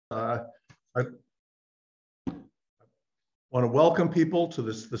I want to welcome people to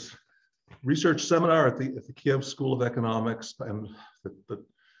this research seminar at the Kiev School of Economics, and that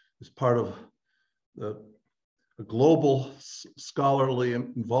is part of the global scholarly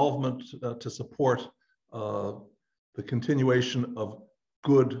involvement to support the continuation of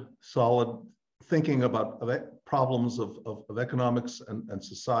good, solid thinking about problems of economics and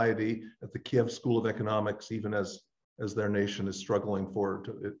society at the Kiev School of Economics, even as their nation is struggling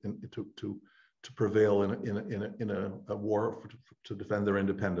to prevail in a war to defend their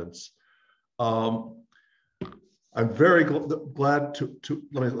independence. I'm very glad to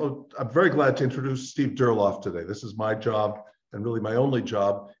introduce Steve Durlauf today. This is my job and really my only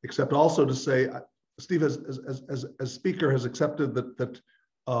job, except also to say Steve, as speaker, has accepted that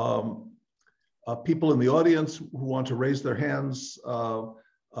people in the audience who want to raise their hands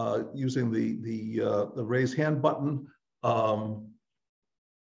using the raise hand button,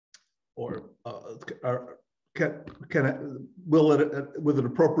 will it, with an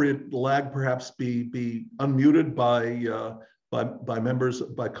appropriate lag, perhaps be unmuted by members,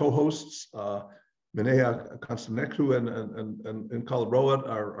 by co-hosts. Minea Constantinou and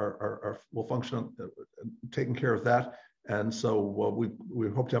Kalaroa will function taking care of that. And so we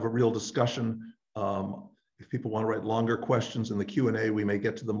hope to have a real discussion. If people want to write longer questions in the Q&A, we may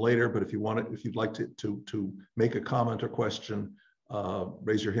get to them later. But if you'd like to make a comment or question,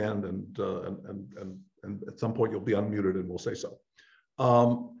 raise your hand, and at some point you'll be unmuted, and we'll say so.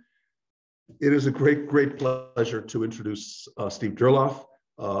 It is a great pleasure to introduce Steve Durlauf.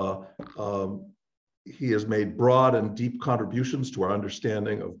 He has made broad and deep contributions to our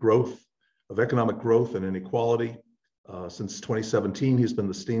understanding of growth, of economic growth and inequality. Since 2017, he's been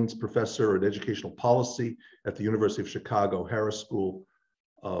the Steens Professor in Educational Policy at the University of Chicago Harris School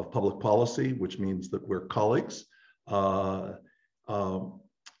of Public Policy, which means that we're colleagues. I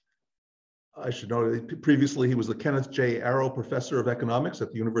should note that previously he was the Kenneth J. Arrow Professor of Economics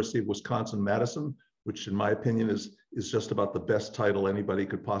at the University of Wisconsin-Madison, which in my opinion is just about the best title anybody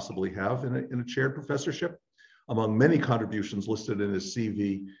could possibly have in a chaired professorship. Among many contributions listed in his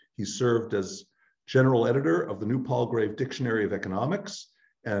CV, he served as general editor of the New Palgrave Dictionary of Economics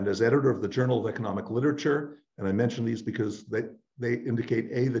and as editor of the Journal of Economic Literature. And I mention these because they indicate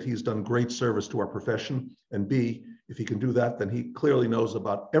A, that he's done great service to our profession, and B, if he can do that, then he clearly knows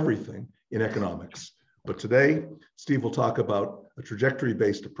about everything in economics. But today, Steve will talk about a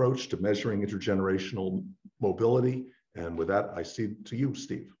trajectory-based approach to measuring intergenerational mobility. And with that, I cede to you,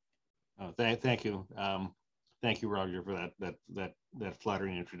 Steve. Oh, thank you. Thank you, Roger, for that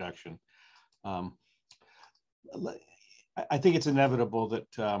flattering introduction. I think it's inevitable that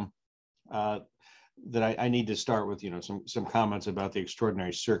I need to start with some comments about the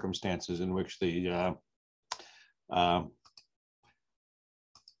extraordinary circumstances in which the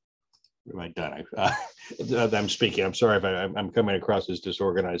what have I done? I'm speaking. I'm sorry if I'm coming across as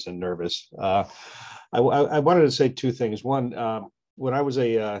disorganized and nervous. I wanted to say two things. One, when I was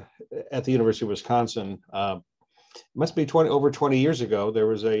at the University of Wisconsin, it must be over 20 years ago, there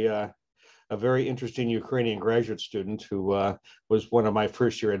was a very interesting Ukrainian graduate student who was one of my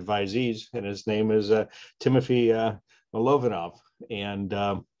first year advisees, and his name is Timothy Milovanov. And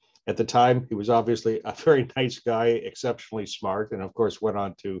at the time, he was obviously a very nice guy, exceptionally smart, and of course went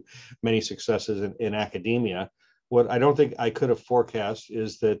on to many successes in academia. What I don't think I could have forecast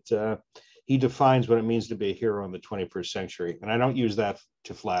is that he defines what it means to be a hero in the 21st century. And I don't use that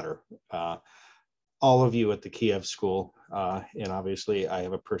to flatter. All of you at the Kiev School, and obviously I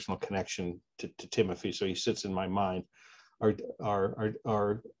have a personal connection to Timothy, so he sits in my mind, are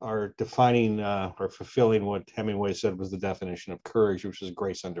defining or fulfilling what Hemingway said was the definition of courage, which is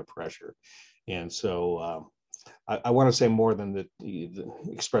grace under pressure. And so I want to say more than the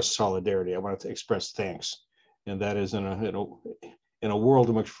express solidarity. I wanted to express thanks, and that is in a world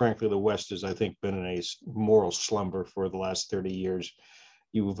in which, frankly, the West has, I think, been in a moral slumber for the last 30 years.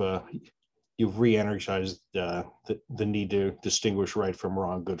 You've re-energized the need to distinguish right from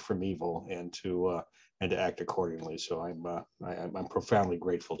wrong, good from evil, and to act accordingly. So I'm profoundly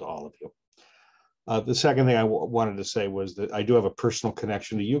grateful to all of you. The second thing I wanted to say was that I do have a personal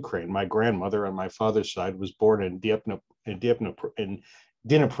connection to Ukraine. My grandmother on my father's side was born in Dnipro.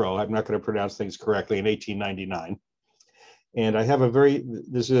 I'm not going to pronounce things correctly, in 1899. And I have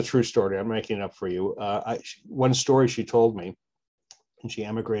this is a true story. I'm making it up for you. One story she told me, and she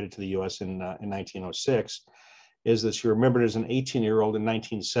emigrated to the US in 1906, is that she remembered as an 18-year-old in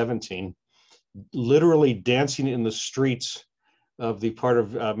 1917, literally dancing in the streets of the part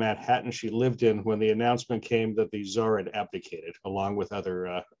of Manhattan she lived in when the announcement came that the Tsar had abdicated, along with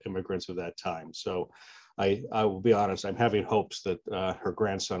other immigrants of that time. So I will be honest, I'm having hopes that her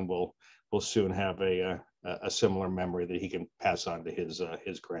grandson will soon have a similar memory that he can pass on to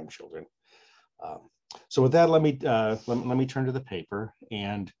his grandchildren. So with that, let me turn to the paper.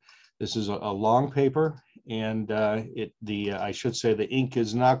 And this is a long paper, and I should say the ink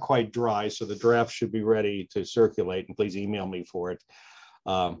is not quite dry, so the draft should be ready to circulate. And please email me for it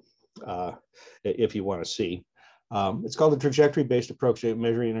if you want to see. It's called the Trajectory-Based Approach to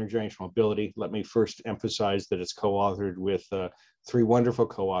Measuring Intergenerational Mobility. Let me first emphasize that it's co-authored with three wonderful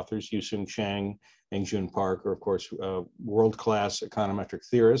co-authors, Yoosoon, Chang, and Joon Park, are of course world-class econometric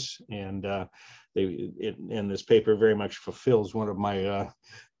theorists, and this paper very much fulfills one of my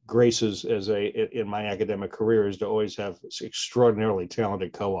graces in my academic career, is to always have extraordinarily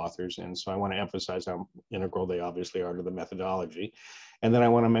talented co-authors, and so I want to emphasize how integral they obviously are to the methodology. And then I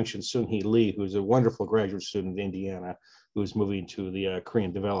want to mention Seunghee Lee, who's a wonderful graduate student in Indiana, who's moving to the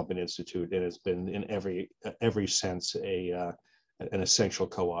Korean Development Institute and has been in every sense an essential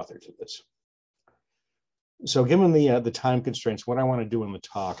co-author to this. So given the time constraints, what I want to do in the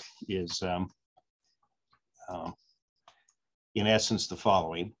talk is in essence the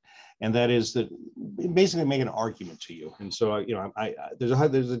following, and that is that basically make an argument to you. And so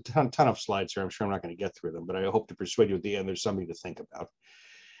there's a ton of slides here. I'm sure I'm not going to get through them, but I hope to persuade you at the end there's something to think about.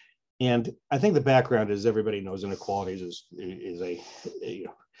 And I think the background is, everybody knows, inequalities is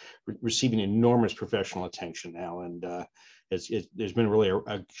receiving enormous professional attention now, and there's been really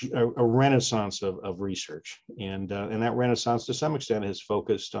a renaissance of research, and that renaissance to some extent has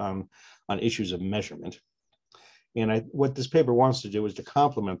focused on issues of measurement. And what this paper wants to do is to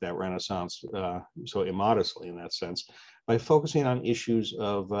complement that renaissance, so immodestly in that sense, by focusing on issues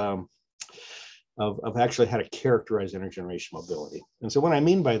of actually how to characterize intergenerational mobility. And so what I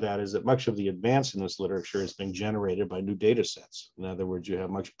mean by that is that much of the advance in this literature has been generated by new data sets. In other words, you have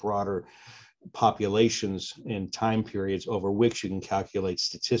much broader populations and time periods over which you can calculate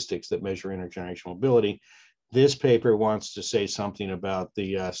statistics that measure intergenerational mobility. This paper wants to say something about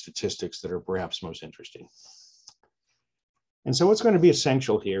the statistics that are perhaps most interesting. And so what's going to be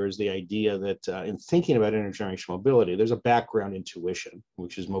essential here is the idea that in thinking about intergenerational mobility, there's a background intuition,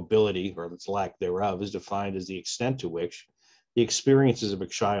 which is mobility, or its lack thereof, is defined as the extent to which the experiences of a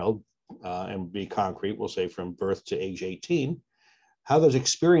child, and be concrete, we'll say from birth to age 18, how those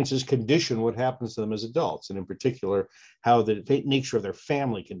experiences condition what happens to them as adults, and in particular, how the nature of their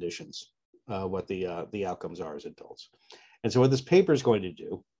family conditions what the outcomes are as adults. And so what this paper is going to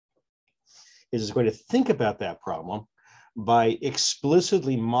do is it's going to think about that problem by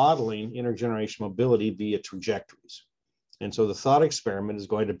explicitly modeling intergenerational mobility via trajectories. And so the thought experiment is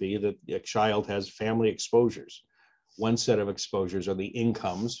going to be that a child has family exposures. One set of exposures are the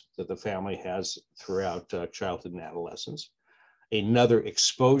incomes that the family has throughout childhood and adolescence. Another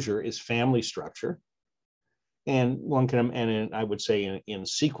exposure is family structure. And one can, and I would say in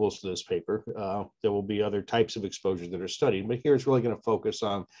sequels to this paper, there will be other types of exposures that are studied, but here it's really going to focus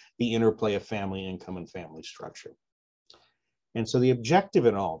on the interplay of family income and family structure. And so the objective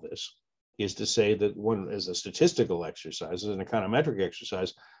in all this is to say that one, as a statistical exercise, as an econometric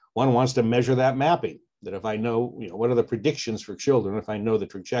exercise, one wants to measure that mapping. That if I know, what are the predictions for children, if I know the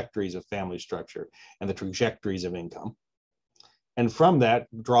trajectories of family structure and the trajectories of income, and from that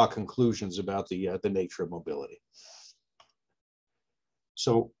draw conclusions about the nature of mobility.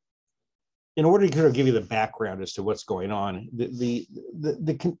 So, in order to kind of give you the background as to what's going on, the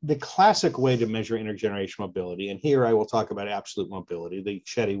classic way to measure intergenerational mobility, and here I will talk about absolute mobility. The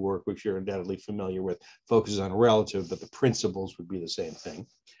Chetty work, which you're undoubtedly familiar with, focuses on relative, but the principles would be the same thing.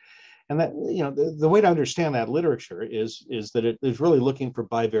 And that, the way to understand that literature is that it is really looking for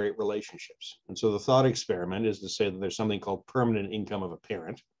bivariate relationships. And so the thought experiment is to say that there's something called permanent income of a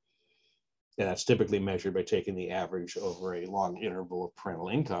parent. And that's typically measured by taking the average over a long interval of parental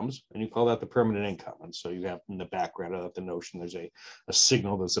incomes, and you call that the permanent income. And so you have in the background of the notion there's a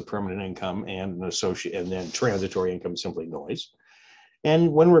signal that's a permanent income, and an associate, and then transitory income is simply noise.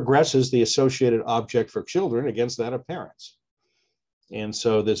 And one regresses the associated object for children against that of parents. And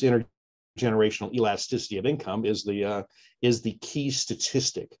so this intergenerational elasticity of income is the key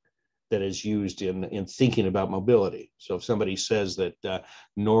statistic that is used in thinking about mobility. So if somebody says that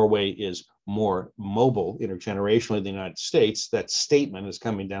Norway is more mobile intergenerationally than the United States, that statement is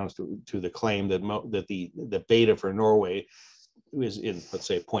coming down to the claim that the beta for Norway is in, let's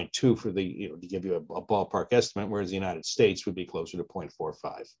say, 0.2 for the, to give you a ballpark estimate, whereas the United States would be closer to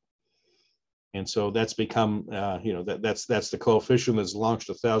 0.45. And so that's become, that's the coefficient that's launched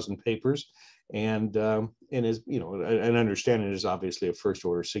 1,000 papers, and is, an understanding is obviously of first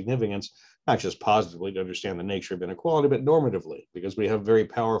order significance, not just positively to understand the nature of inequality, but normatively, because we have very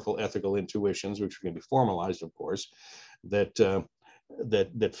powerful ethical intuitions, which can be formalized, of course,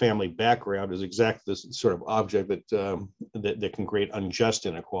 that family background is exactly the sort of object that can create unjust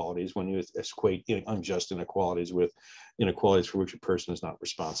inequalities when you equate unjust inequalities with inequalities for which a person is not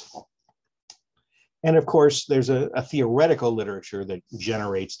responsible. And of course, there's a theoretical literature that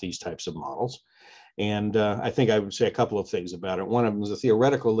generates these types of models. And I think I would say a couple of things about it. One of them is the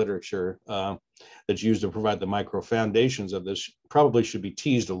theoretical literature that's used to provide the micro foundations of this probably should be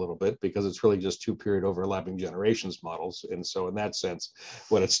teased a little bit, because it's really just two period overlapping generations models. And so in that sense,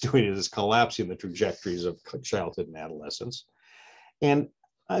 what it's doing is collapsing the trajectories of childhood and adolescence. And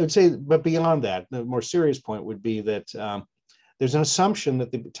I would say, but beyond that, the more serious point would be that there's an assumption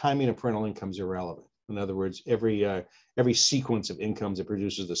that the timing of parental income is irrelevant. In other words, every sequence of incomes that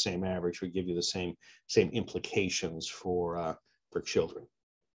produces the same average would give you the same implications for children.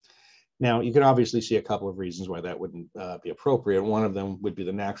 Now, you can obviously see a couple of reasons why that wouldn't be appropriate. One of them would be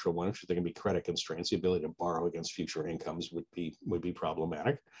the natural one, which there can be credit constraints. The ability to borrow against future incomes would be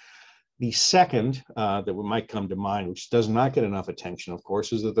problematic. The second that might come to mind, which does not get enough attention, of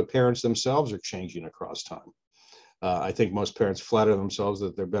course, is that the parents themselves are changing across time. I think most parents flatter themselves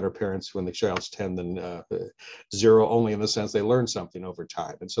that they're better parents when the child's 10 than 0, only in the sense they learn something over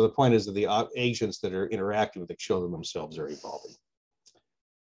time. And so the point is that the agents that are interacting with the children themselves are evolving.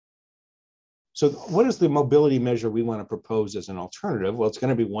 So what is the mobility measure we want to propose as an alternative? Well, it's going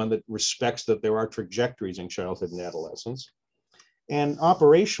to be one that respects that there are trajectories in childhood and adolescence. And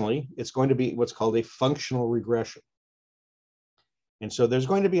operationally, it's going to be what's called a functional regression. And so there's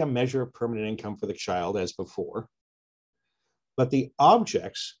going to be a measure of permanent income for the child as before. But the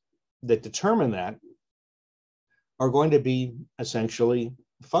objects that determine that are going to be essentially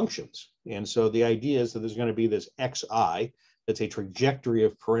functions. And so the idea is that there's going to be this XI, that's a trajectory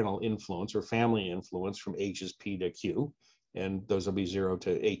of parental influence or family influence from ages P to Q. And those will be 0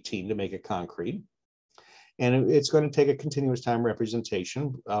 to 18 to make it concrete. And it's going to take a continuous time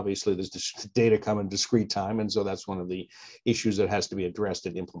representation. Obviously, there's data come in discrete time. And so that's one of the issues that has to be addressed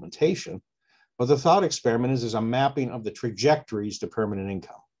in implementation. But the thought experiment is a mapping of the trajectories to permanent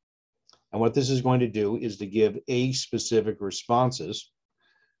income. And what this is going to do is to give age-specific responses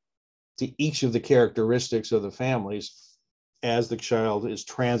to each of the characteristics of the families as the child is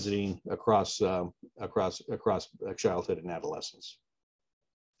transiting across childhood and adolescence.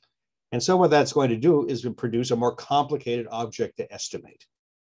 And so what that's going to do is to produce a more complicated object to estimate.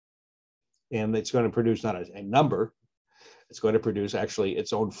 And it's going to produce not a number, it's going to produce actually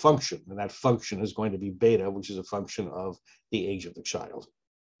its own function. And that function is going to be beta, which is a function of the age of the child.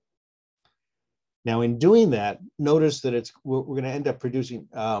 Now, in doing that, notice that we're going to end up producing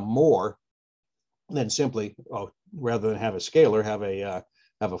more than simply, rather than have a scalar,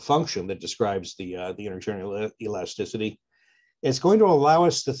 have a function that describes the intergenerational elasticity. It's going to allow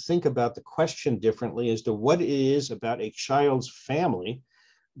us to think about the question differently as to what it is about a child's family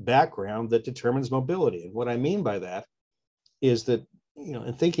background that determines mobility. And what I mean by that is that,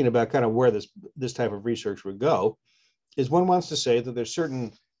 in thinking about kind of where this type of research would go, is one wants to say that there's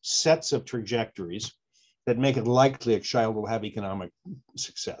certain sets of trajectories that make it likely a child will have economic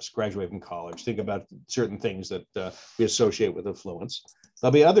success, graduate from college. Think about certain things that we associate with affluence.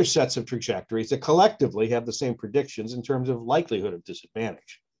 There'll be other sets of trajectories that collectively have the same predictions in terms of likelihood of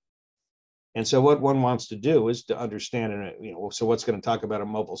disadvantage. And so what one wants to do is to understand, so what's going to talk about a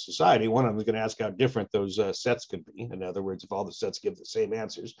mobile society? One of them is going to ask how different those sets could be. In other words, if all the sets give the same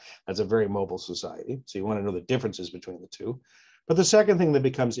answers, that's a very mobile society. So you want to know the differences between the two. But the second thing that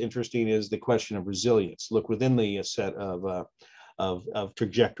becomes interesting is the question of resilience. Look within the set of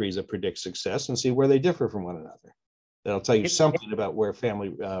trajectories that predict success and see where they differ from one another. That'll tell you something about where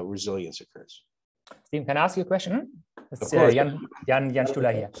family resilience occurs. Stephen, can I ask you a question? It's Jan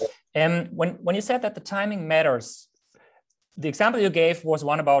Stuhler here. When you said that the timing matters, the example you gave was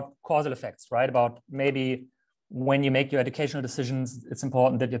one about causal effects, right? About maybe when you make your educational decisions, it's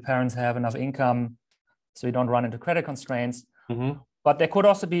important that your parents have enough income so you don't run into credit constraints. Mm-hmm. But there could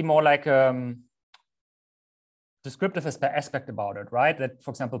also be more like descriptive aspect about it, right? That,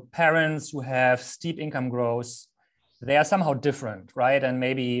 for example, parents who have steep income growth, they are somehow different, right? And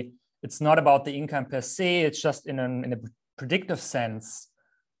maybe it's not about the income per se, it's just in a predictive sense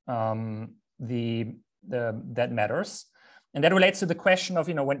that matters. And that relates to the question of,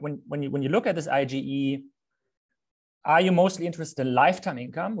 when you look at this IGE, are you mostly interested in lifetime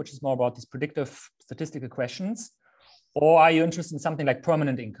income, which is more about these predictive statistical questions? Or are you interested in something like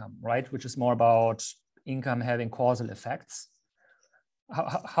permanent income, right? Which is more about income having causal effects.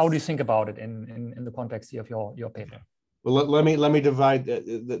 How do you think about it in the context of your paper? Well, let me divide.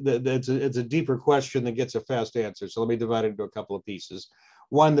 It's a deeper question that gets a fast answer. So let me divide it into a couple of pieces.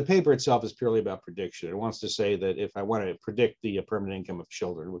 One, the paper itself is purely about prediction. It wants to say that if I want to predict the permanent income of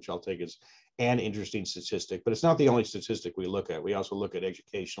children, which I'll take as an interesting statistic, but it's not the only statistic we look at. We also look at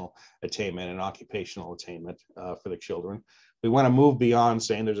educational attainment and occupational attainment for the children. We want to move beyond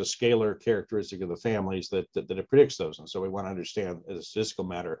saying there's a scalar characteristic of the families that it predicts those. And so we want to understand as a statistical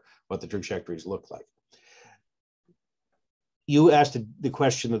matter what the trajectories look like. You asked the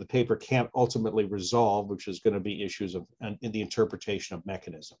question that the paper can't ultimately resolve, which is going to be issues of in the interpretation of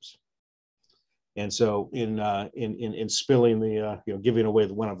mechanisms. And so in spilling the, giving away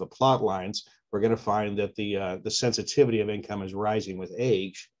one of the plot lines, we're going to find that the sensitivity of income is rising with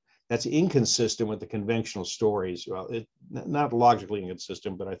age. That's inconsistent with the conventional stories. Well, not logically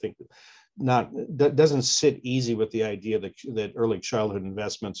inconsistent, but I think that doesn't sit easy with the idea that early childhood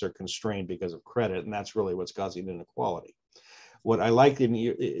investments are constrained because of credit, and that's really what's causing inequality. What I like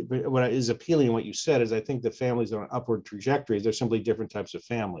what is appealing in what you said is I think that families on upward trajectories, they're simply different types of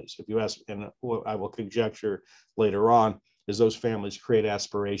families. If you ask, and what I will conjecture later on, is those families create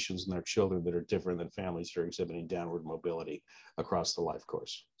aspirations in their children that are different than families that are exhibiting downward mobility across the life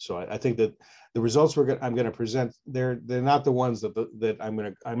course. So I think that the results I'm going to present, they're not the ones that I'm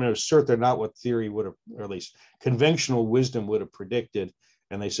going to assert they're not what theory would have, or at least conventional wisdom would have predicted.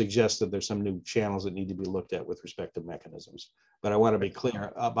 And they suggest that there's some new channels that need to be looked at with respect to mechanisms. But I want to be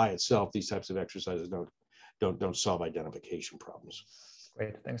clear, by itself, these types of exercises don't solve identification problems.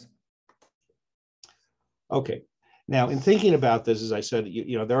 Great, thanks. Okay, now in thinking about this, as I said,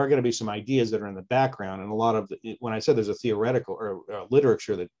 there are going to be some ideas that are in the background, and a lot of when I said there's a theoretical or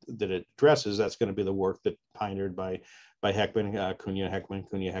literature that it addresses, that's going to be the work that pioneered by Heckman, Heckman,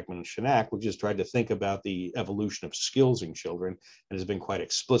 and Shanak, which just tried to think about the evolution of skills in children and has been quite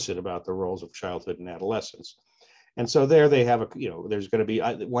explicit about the roles of childhood and adolescence. And so there they have there's going to be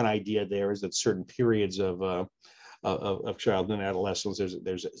one idea there is that certain periods of childhood and adolescence,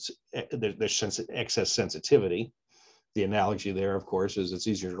 there's excess sensitivity. The analogy there, of course, is it's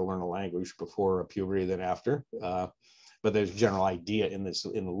easier to learn a language before puberty than after. But there's a general idea in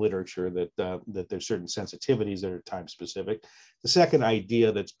the literature that there's certain sensitivities that are time specific. The second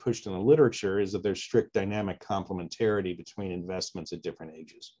idea that's pushed in the literature is that there's strict dynamic complementarity between investments at different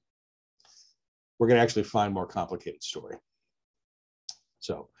ages. We're going to actually find more complicated story.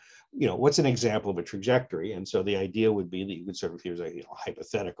 So, what's an example of a trajectory? And so the idea would be that you could sort of, here's a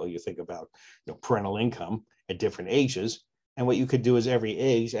hypothetical. You think about parental income at different ages. And what you could do is every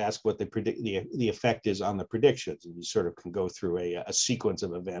age ask what the effect is on the predictions. And you sort of can go through a sequence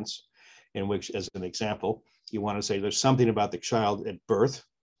of events in which, as an example, you want to say there's something about the child at birth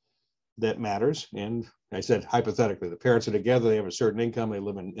that matters. And I said, hypothetically, the parents are together, they have a certain income, they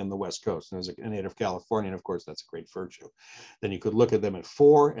live in the West Coast. And as a native Californian, of course, that's a great virtue. Then you could look at them at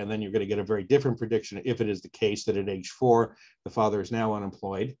 4, and then you're going to get a very different prediction if it is the case that at age 4, the father is now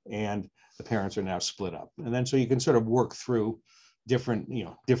unemployed and the parents are now split up. And then so you can sort of work through different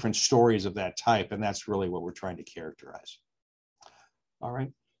stories of that type. And that's really what we're trying to characterize. All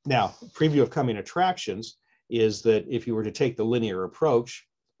right. Now, preview of coming attractions is that if you were to take the linear approach,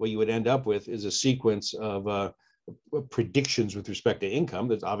 what you would end up with is a sequence of predictions with respect to income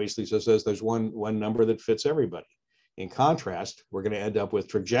that obviously says there's one number that fits everybody. In contrast, we're going to end up with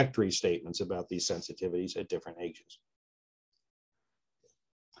trajectory statements about these sensitivities at different ages.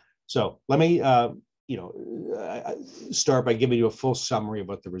 So let me start by giving you a full summary of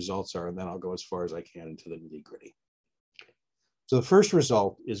what the results are, and then I'll go as far as I can into the nitty-gritty. So the first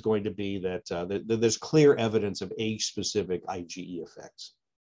result is going to be that there's clear evidence of age-specific IgE effects.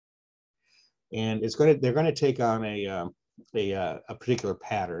 And they're going to take on a particular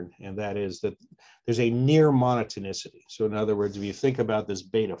pattern, and that is that there's a near monotonicity. So in other words, if you think about this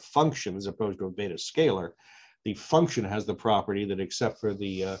beta function as opposed to a beta scalar, the function has the property that, except for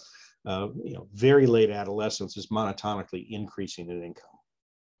the very late adolescence, is monotonically increasing in income.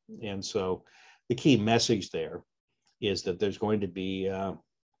 And so the key message there is that there's going to be a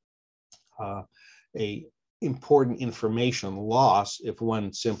important information loss if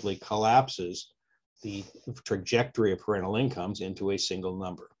one simply collapses the trajectory of parental incomes into a single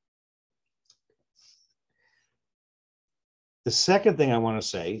number. The second thing I want to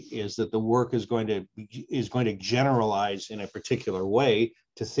say is that the work is going to generalize in a particular way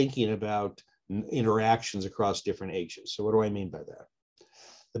to thinking about interactions across different ages. So what do I mean by that?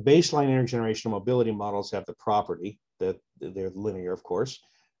 The baseline intergenerational mobility models have the property that they're linear, of course,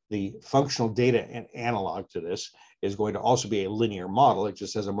 The functional data and analog to this is going to also be a linear model. It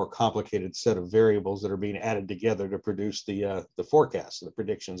just has a more complicated set of variables that are being added together to produce the forecasts and the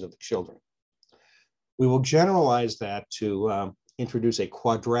predictions of the children. We will generalize that to introduce a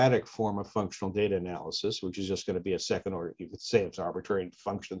quadratic form of functional data analysis, which is just going to be a second order. You could say it's arbitrary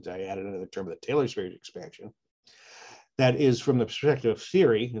function. I added another term of the Taylor series expansion. That is, from the perspective of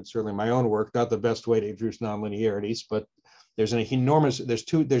theory, and certainly my own work, not the best way to introduce nonlinearities, but there's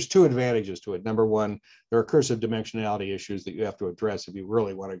two advantages to it. Number one, there are recursive dimensionality issues that you have to address if you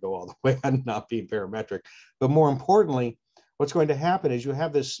really want to go all the way and not be parametric. But more importantly, what's going to happen is you're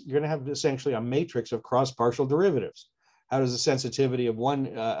going to have essentially a matrix of cross-partial derivatives. How does the sensitivity of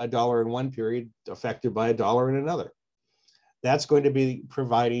a dollar in one period affected by a dollar in another? That's going to be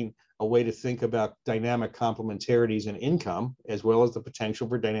providing a way to think about dynamic complementarities in income, as well as the potential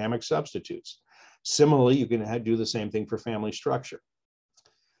for dynamic substitutes. Similarly, you can do the same thing for family structure.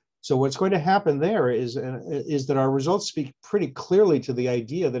 So what's going to happen there is that our results speak pretty clearly to the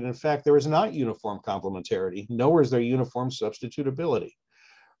idea that, in fact, there is not uniform complementarity, nor is there uniform substitutability.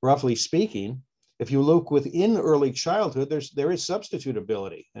 Roughly speaking, if you look within early childhood, there is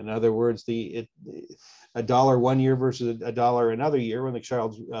substitutability. In other words, a dollar one year versus a dollar another year when the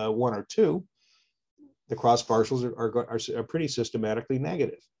child's 1 or 2, the cross partials are pretty systematically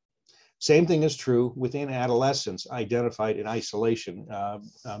negative. Same thing is true within adolescence, identified in isolation,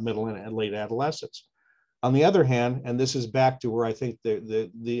 middle and late adolescence. On the other hand, and this is back to where I think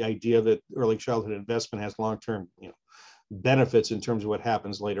the idea that early childhood investment has long-term benefits in terms of what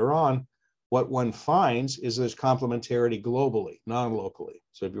happens later on, what one finds is there's complementarity globally, non-locally.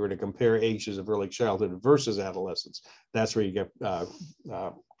 So if you were to compare ages of early childhood versus adolescence, that's where you get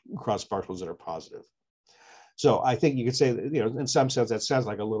cross partials that are positive. So I think you could say that, in some sense, that sounds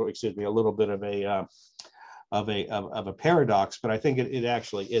like a little bit of a paradox, but I think it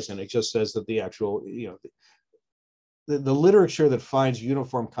actually isn't. It just says that the actual, the literature that finds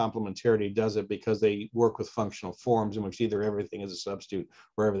uniform complementarity does it because they work with functional forms in which either everything is a substitute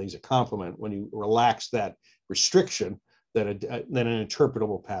or everything's a complement. When you relax that restriction, then an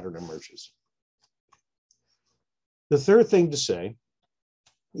interpretable pattern emerges. The third thing to say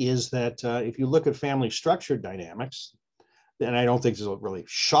is that if you look at family structure dynamics, and I don't think this will really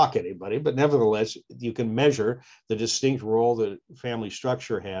shock anybody, but nevertheless, you can measure the distinct role that family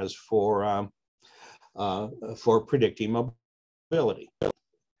structure has for predicting mobility.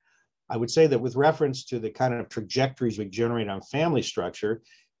 I would say that with reference to the kind of trajectories we generate on family structure,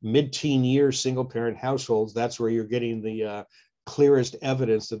 mid-teen year single-parent households, that's where you're getting the clearest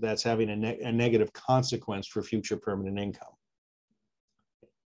evidence that that's having a negative consequence for future permanent income.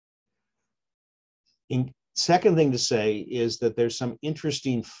 Second thing to say is that there's some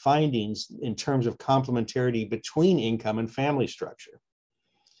interesting findings in terms of complementarity between income and family structure.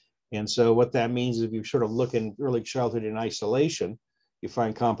 And so what that means is if you sort of look in early childhood in isolation, you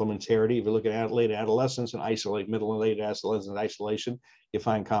find complementarity. If you look at late adolescence and isolate middle and late adolescence in isolation, you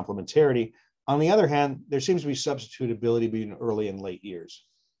find complementarity. On the other hand, there seems to be substitutability between early and late years.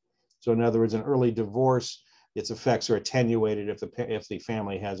 So in other words, an early divorce, its effects are attenuated if the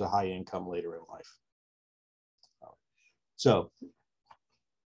family has a high income later in life. So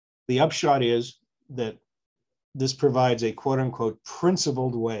the upshot is that this provides a quote unquote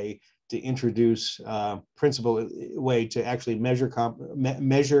principled way to introduce principled way to actually measure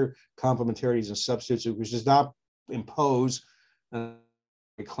complementarities and substitutes, which does not impose a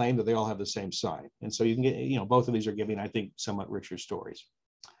claim that they all have the same sign. And so you can get, both of these are giving, I think, somewhat richer stories.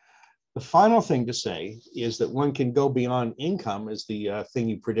 The final thing to say is that one can go beyond income as the thing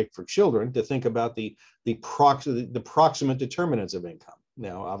you predict for children to think about the proximate determinants of income.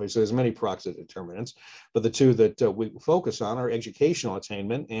 Now, obviously, there's many proximate determinants, but the two that we focus on are educational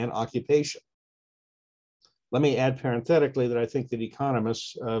attainment and occupation. Let me add parenthetically that I think that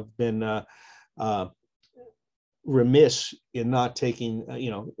economists have been remiss in not taking,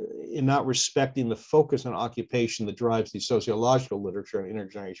 in not respecting the focus on occupation that drives the sociological literature on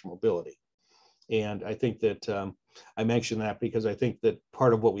intergenerational mobility. And I think that I mention that because I think that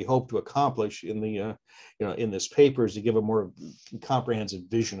part of what we hope to accomplish in the, in this paper is to give a more comprehensive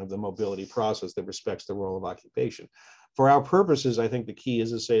vision of the mobility process that respects the role of occupation. For our purposes, I think the key is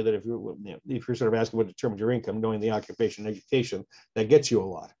to say that if you're sort of asking what determines your income, knowing the occupation and education, that gets you a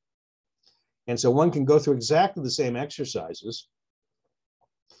lot. And so one can go through exactly the same exercises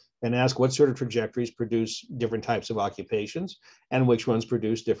and ask what sort of trajectories produce different types of occupations and which ones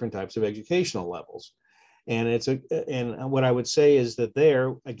produce different types of educational levels. And and what I would say is that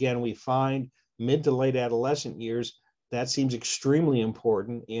there, again, we find mid to late adolescent years, that seems extremely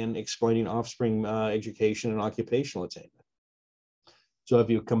important in explaining offspring education and occupational attainment. So if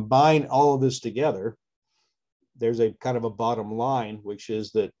you combine all of this together, there's a kind of a bottom line, which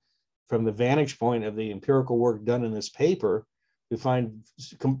is that from the vantage point of the empirical work done in this paper, we find,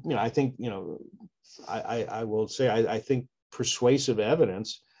 I think, I will say, I think persuasive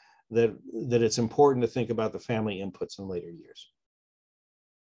evidence that it's important to think about the family inputs in later years.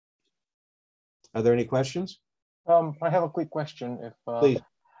 Are there any questions? I have a quick question. If Please.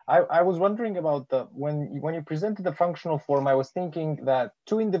 I was wondering about when you presented the functional form, I was thinking that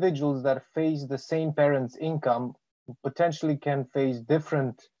two individuals that face the same parent's income potentially can face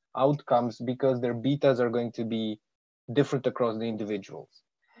different outcomes because their betas are going to be different across the individuals.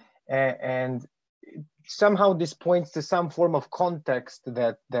 And somehow this points to some form of context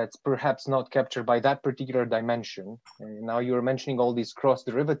that's perhaps not captured by that particular dimension. And now you're mentioning all these cross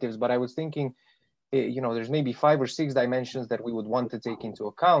derivatives, but I was thinking, there's maybe 5 or 6 dimensions that we would want to take into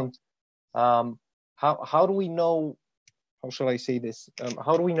account. How do we know, how shall I say this?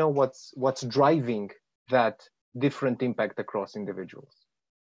 How do we know what's driving that different impact across individuals?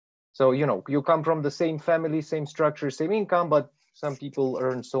 So, you come from the same family, same structure, same income, but some people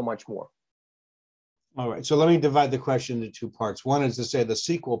earn so much more. All right, so let me divide the question into 2 parts. One is to say the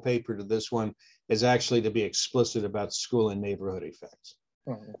sequel paper to this one is actually to be explicit about school and neighborhood effects.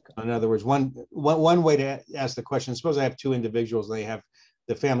 Okay. In other words, one way to ask the question, suppose I have 2 individuals, and they have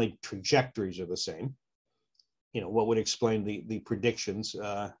the family trajectories are the same. What would explain the predictions,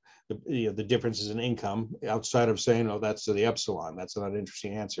 the differences in income outside of saying, oh, that's to the epsilon. That's not an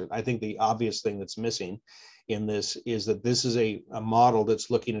interesting answer. I think the obvious thing that's missing in this is that this is a model that's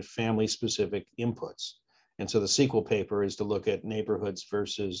looking at family specific inputs. And so the sequel paper is to look at neighborhoods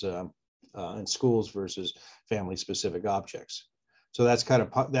versus and schools versus family specific objects. So that's kind of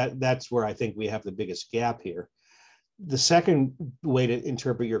that's where I think we have the biggest gap here. The second way to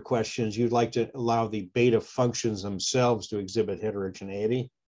interpret your question is you'd like to allow the beta functions themselves to exhibit heterogeneity.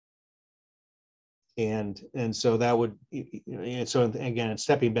 And so that would, so again,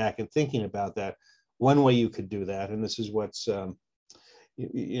 stepping back and thinking about that, one way you could do that, and this is what's,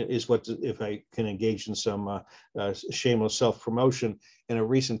 if I can engage in some shameless self-promotion, in a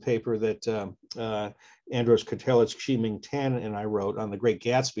recent paper that Andros Kotelis, Ximing Tan, and I wrote on the Great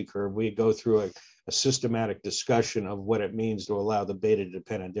Gatsby curve, we go through a systematic discussion of what it means to allow the beta to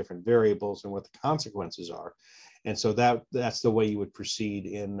depend on different variables and what the consequences are. And so that's the way you would proceed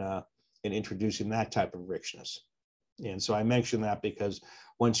in introducing that type of richness. And so I mention that because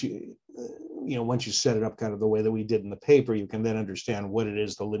once you set it up kind of the way that we did in the paper, you can then understand what it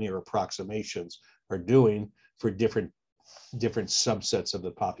is the linear approximations are doing for different subsets of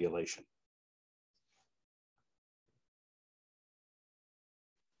the population.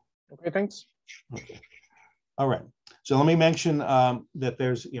 Okay, thanks. Okay. All right. So let me mention that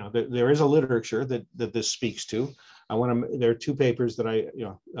there's, there is a literature that this speaks to. There are 2 papers that I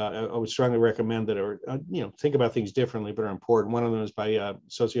would strongly recommend that are, think about things differently, but are important. One of them is by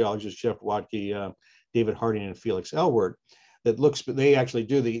sociologist Jeff Watke, David Harding, and Felix Elward, they actually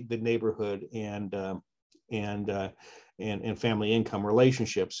do the neighborhood and family income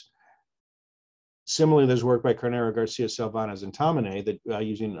relationships. Similarly, there's work by Carnero, Garcia, Salvanas, and Tomine that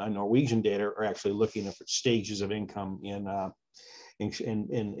using Norwegian data are actually looking at stages of income in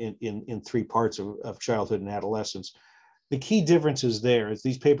 3 parts of childhood and adolescence. The key differences there is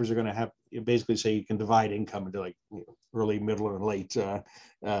these papers are going to have basically say you can divide income into like early, middle, and late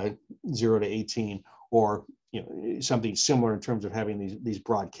 0 to 18, or something similar in terms of having these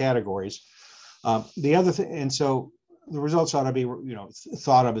broad categories. The other thing, and so the results ought to be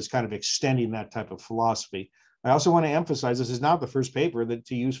thought of as kind of extending that type of philosophy. I also want to emphasize this is not the first paper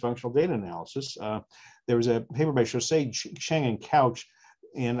to use functional data analysis. There was a paper by Chaussee, Chang, and Couch,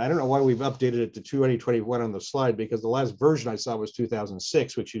 and I don't know why we've updated it to 2021 on the slide, because the last version I saw was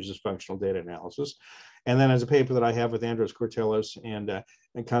 2006, which uses functional data analysis. And then there's a paper that I have with Andros Kotelis and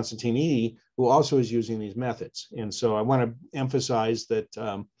Konstantin Edy, who also is using these methods. And so I want to emphasize that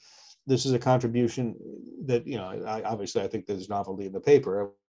this is a contribution that, obviously I think there's novelty in the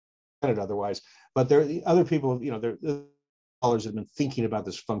paper, otherwise, but there are other people, there are scholars that have been thinking about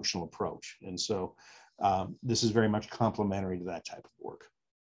this functional approach. And so this is very much complementary to that type of work.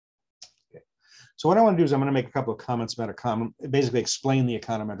 Okay. So what I want to do is I'm going to make a couple of comments about basically explain the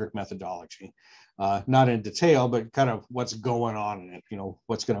econometric methodology, not in detail, but kind of what's going on in it,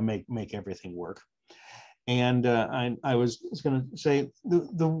 what's going to make everything work. And I was going to say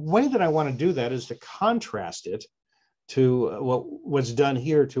the way that I want to do that is to contrast it to what's done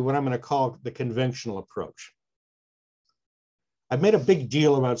here to what I'm going to call the conventional approach. I've made a big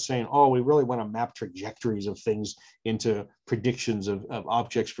deal about saying, oh, we really want to map trajectories of things into predictions of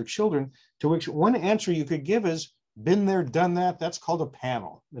objects for children, to which one answer you could give is, Been there, done that. That's called a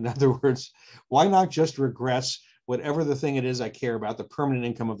panel. In other words, why not just regress whatever the thing it is I care about, the permanent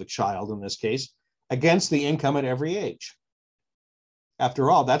income of the child in this case, against the income at every age?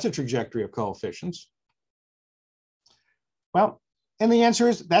 After all, that's a trajectory of coefficients. Well, and the answer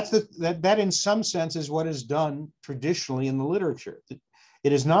is that in some sense is what is done traditionally in the literature.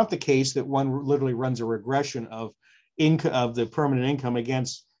 It is not the case that one literally runs a regression of the permanent income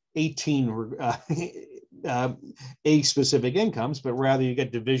against 18 age-specific incomes, but rather you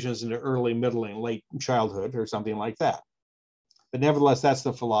get divisions into early, middle, and late childhood or something like that. But nevertheless, that's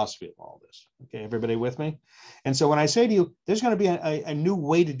the philosophy of all this. Okay, everybody with me? And so when I say to you, there's going to be a new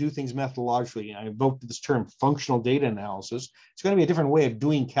way to do things methodologically, I invoked this term functional data analysis. It's going to be a different way of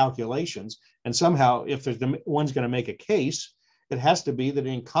doing calculations. And somehow, if one's going to make a case, it has to be that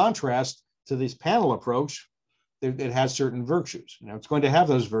in contrast to this panel approach, it has certain virtues. You know, it's going to have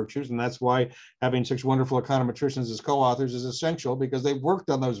those virtues, and that's why having such wonderful econometricians as co-authors is essential, because they've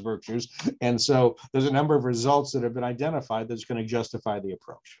worked on those virtues. And so there's a number of results that have been identified that's going to justify the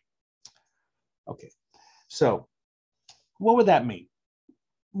approach. Okay, so what would that mean?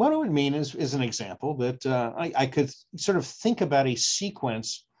 What it would mean is an example that I could sort of think about a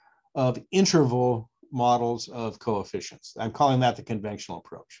sequence of interval models of coefficients. I'm calling that the conventional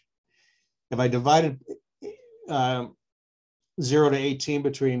approach. If I divided 0 to 18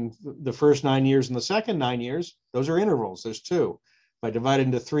 between the first 9 years and the second 9 years, those are intervals. There's two. If I divide it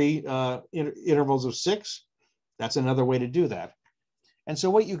into three intervals of 6, that's another way to do that. And so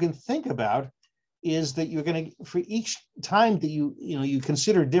what you can think about is that you're going to, for each time that you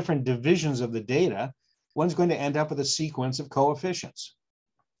consider different divisions of the data, one's going to end up with a sequence of coefficients.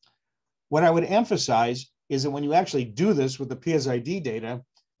 What I would emphasize is that when you actually do this with the PSID data,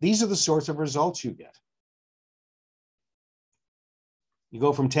 these are the sorts of results you get. You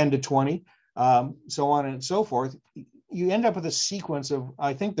go from 10 to 20, so on and so forth. You end up with a sequence of,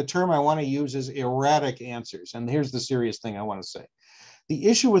 I think the term I want to use is erratic answers. And here's the serious thing I want to say. The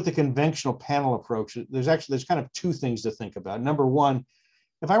issue with the conventional panel approach, there's kind of two things to think about. Number one,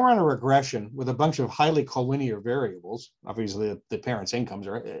 if I run a regression with a bunch of highly collinear variables, obviously the parents' incomes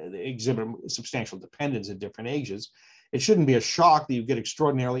exhibit substantial dependence at different ages, it shouldn't be a shock that you get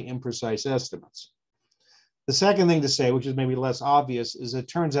extraordinarily imprecise estimates. The second thing to say, which is maybe less obvious, is it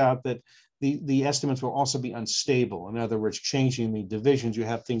turns out that the estimates will also be unstable. In other words, changing the divisions, you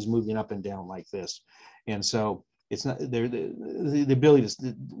have things moving up and down like this. And so it's not there. The ability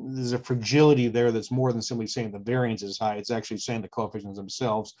to, there's a fragility there that's more than simply saying the variance is high. It's actually saying the coefficients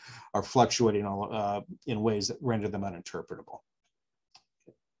themselves are fluctuating in ways that render them uninterpretable.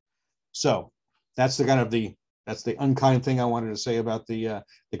 So that's the unkind thing I wanted to say about the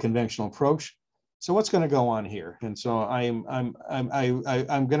conventional approach. So what's going to go on here? And so I'm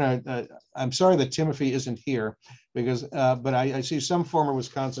sorry that Timothy isn't here, because but I see some former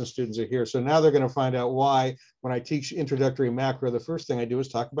Wisconsin students are here. So now they're going to find out why, when I teach introductory macro, the first thing I do is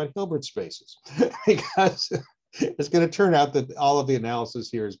talk about Hilbert spaces, because it's going to turn out that all of the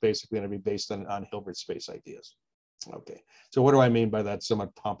analysis here is basically going to be based on Hilbert space ideas. Okay, so what do I mean by that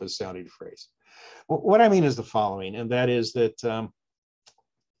somewhat pompous sounding phrase? Well, what I mean is the following, and that is that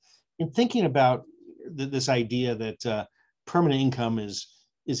in thinking about this idea that permanent income is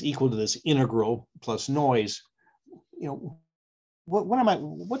equal to this integral plus noise,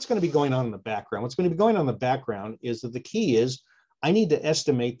 what's going to be going on in the background? What's going to be going on in the background is that the key is I need to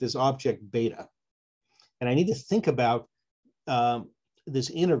estimate this object beta, and I need to think about this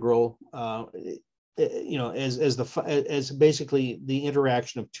integral, as basically the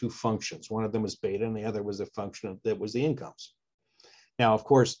interaction of two functions. One of them was beta, and the other was a function that was the incomes. Now, of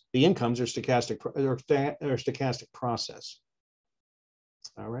course, the incomes are stochastic process.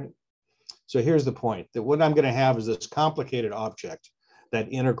 All right. So here's the point, that what I'm going to have is this complicated object,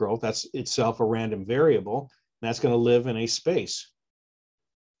 that integral, that's itself a random variable, and that's going to live in a space.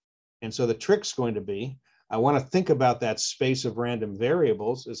 And so the trick's going to be, I want to think about that space of random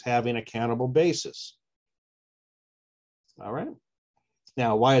variables as having a countable basis. All right.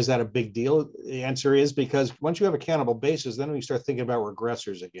 Now, why is that a big deal? The answer is because once you have a countable basis, then we start thinking about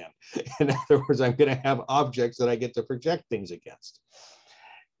regressors again. In other words, I'm going to have objects that I get to project things against.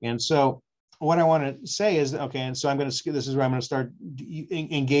 And so what I want to say is, okay, and so this is where I'm going to start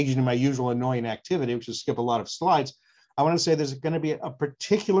engaging in my usual annoying activity, which is skip a lot of slides. I want to say there's going to be a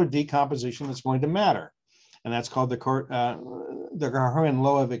particular decomposition that's going to matter. And that's called the Cohen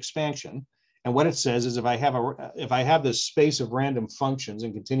law of expansion. And what it says is if I have this space of random functions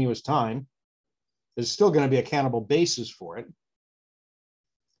in continuous time, there's still going to be a countable basis for it.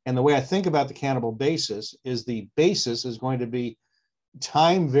 And the way I think about the countable basis is the basis is going to be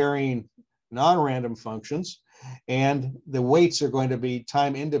time varying non-random functions And the weights are going to be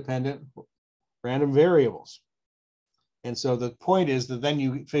time independent random variables. And so the point is that then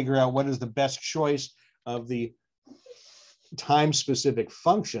you figure out what is the best choice of the time specific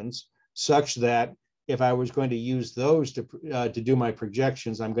functions, such that if I was going to use those to do my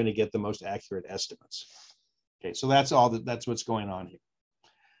projections, I'm going to get the most accurate estimates. Okay, so that's all that's what's going on here.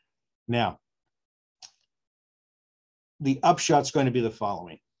 Now, the upshot's going to be the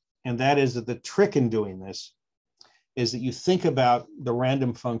following, and that is that the trick in doing this is that you think about the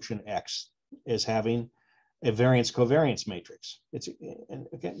random function x as having a variance covariance matrix. It's, and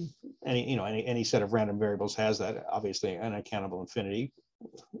again, any set of random variables has that. Obviously, an uncountable infinity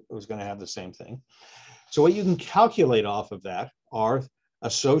is going to have the same thing. So what you can calculate off of that are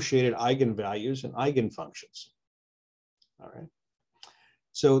associated eigenvalues and eigenfunctions. All right.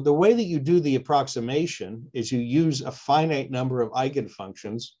 So the way that you do the approximation is you use a finite number of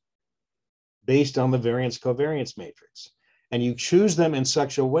eigenfunctions based on the variance covariance matrix. And you choose them in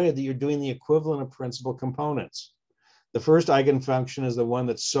such a way that you're doing the equivalent of principal components. The first eigenfunction is the one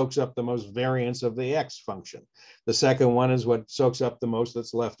that soaks up the most variance of the x function. The second one is what soaks up the most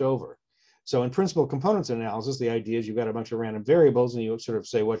that's left over. So in principal components analysis, the idea is you've got a bunch of random variables and you sort of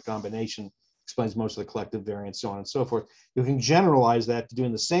say what combination explains most of the collective variance, so on and so forth. You can generalize that to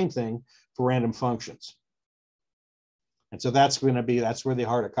doing the same thing for random functions. And so that's going to be, that's where the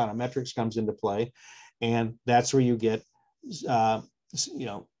hard econometrics comes into play. And that's where you get,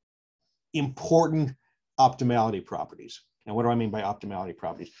 important optimality properties. And what do I mean by optimality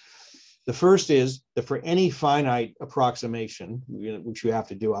properties? The first is that for any finite approximation, which you have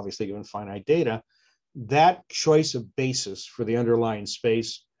to do, obviously, given finite data, that choice of basis for the underlying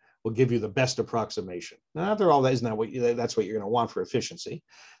space will give you the best approximation. Now, after all, that's what you're going to want for efficiency.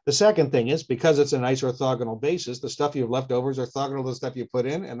 The second thing is, because it's a nice orthogonal basis, the stuff you have left over is orthogonal to the stuff you put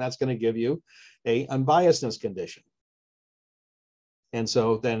in, and that's going to give you a unbiasedness condition. And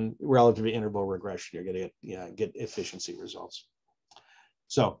so then relative to interval regression, you're going to get efficiency results.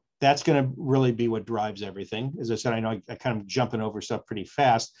 So that's going to really be what drives everything. As I said, I know I kind of jumping over stuff pretty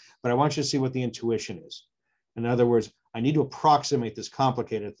fast, but I want you to see what the intuition is. In other words, I need to approximate this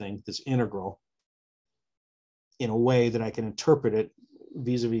complicated thing, this integral, in a way that I can interpret it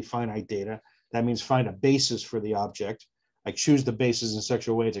vis-a-vis finite data. That means find a basis for the object. I choose the basis in such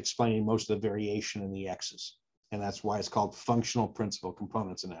a way it's explaining most of the variation in the x's. And that's why it's called functional principal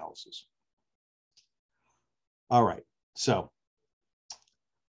components analysis. All right, so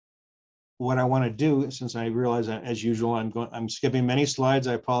what I want to do, since I realize that, as usual, I'm skipping many slides.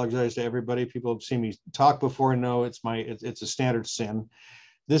 I apologize to everybody. People have seen me talk before and know it's a standard sin.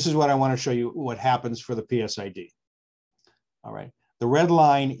 This is what I want to show you what happens for the PSID. All right, the red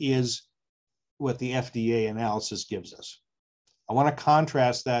line is what the FDA analysis gives us. I want to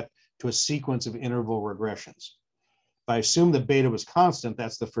contrast that to a sequence of interval regressions. If I assume that beta was constant,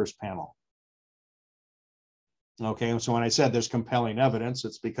 that's the first panel. Okay, so when I said there's compelling evidence,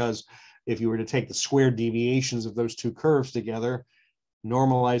 it's because if you were to take the square deviations of those two curves together,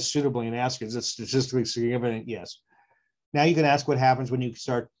 normalize suitably and ask, is it statistically significant? Yes. Now you can ask what happens when you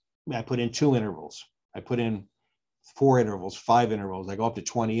start, I put in 2 intervals. I put in 4 intervals, 5 intervals. I go up to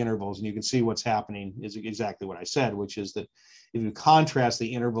 20 intervals, and you can see what's happening is exactly what I said, which is that if you contrast the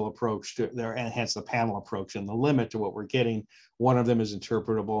interval approach to there, and hence the panel approach and the limit to what we're getting, one of them is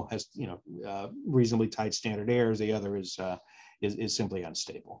interpretable, has reasonably tight standard errors. The other is simply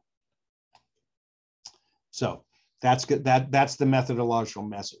unstable. So that's good. That's the methodological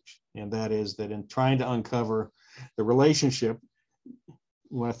message, and that is that in trying to uncover the relationship,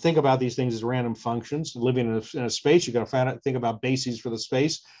 you want to think about these things as random functions. Living in a space, you're going to think about bases for the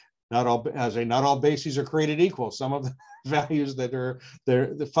space. Not all bases are created equal. Some of the values that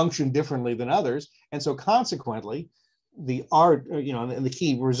they function differently than others, and so consequently, the art, and the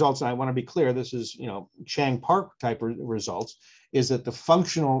key results. And I want to be clear. This is Chang Park type results. Is that the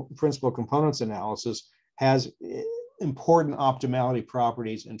functional principal components analysis has important optimality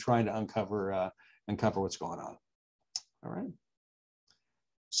properties in trying to uncover what's going on. All right.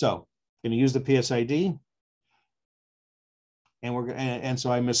 So, going to use the PSID. And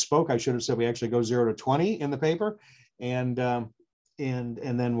so I misspoke. I should have said we actually go 0 to 20 in the paper, and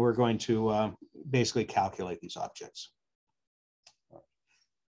then we're going to basically calculate these objects.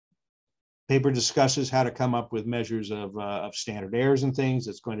 Paper discusses how to come up with measures of standard errors and things.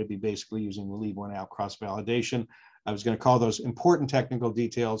 It's going to be basically using leave one out cross validation. I was going to call those important technical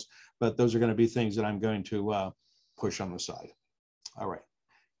details, but those are going to be things that I'm going to push on the side. All right,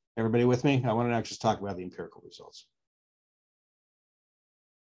 everybody with me? I want to actually talk about the empirical results.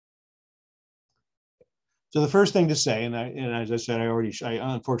 So the first thing to say, and as I said,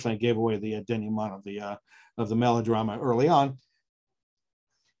 I unfortunately gave away the denouement of the melodrama early on.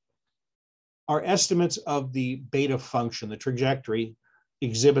 Our estimates of the beta function, the trajectory,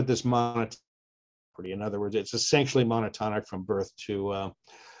 exhibit this monotonic property. In other words, it's essentially monotonic from birth to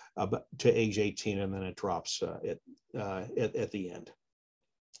age 18, and then it drops at the end.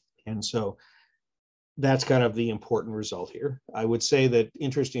 And so that's kind of the important result here. I would say that,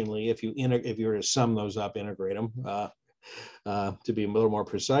 interestingly, if you were to sum those up, integrate them, to be a little more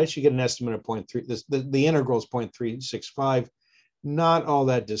precise, you get an estimate of 0.3. The integral is 0.365, not all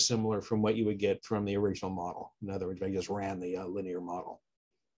that dissimilar from what you would get from the original model. In other words, I just ran the linear model,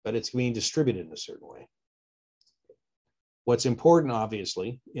 but it's being distributed in a certain way. What's important,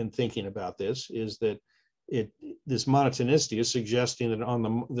 obviously, in thinking about this is that this monotonicity is suggesting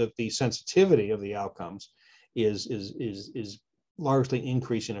that that the sensitivity of the outcomes is largely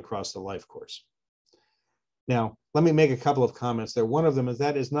increasing across the life course. Now, let me make a couple of comments there. One of them is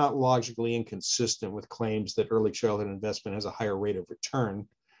that is not logically inconsistent with claims that early childhood investment has a higher rate of return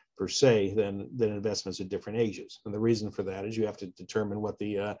per se than investments at different ages. And the reason for that is you have to determine what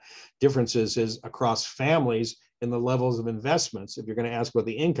the differences is across families in the levels of investments if you're going to ask what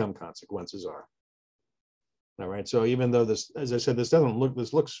the income consequences are. All right, so even though this, as I said, this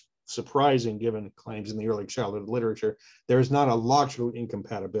looks surprising given claims in the early childhood literature, there is not a logical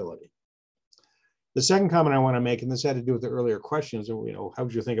incompatibility. The second comment I want to make, and this had to do with the earlier questions, how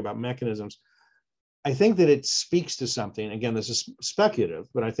would you think about mechanisms? I think that it speaks to something, again, this is speculative,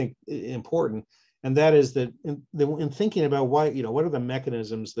 but I think important, and that is that in thinking about why, what are the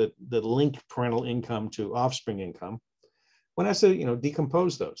mechanisms that link parental income to offspring income, one has to,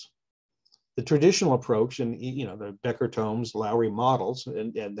 decompose those. The traditional approach, and the Becker-Tomes, Lowry models,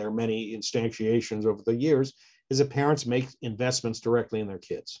 and there are many instantiations over the years, is that parents make investments directly in their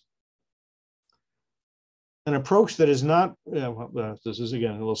kids. An approach that is not, this is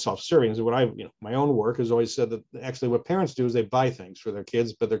again a little self-serving, is what my own work has always said that actually what parents do is they buy things for their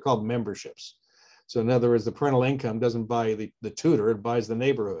kids, but they're called memberships. So in other words, the parental income doesn't buy the tutor, it buys the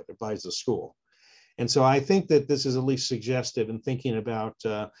neighborhood, it buys the school. And so I think that this is at least suggestive in thinking about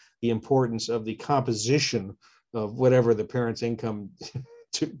the importance of the composition of whatever the parent's income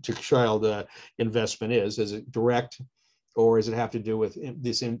to child investment is. Is it direct, or does it have to do with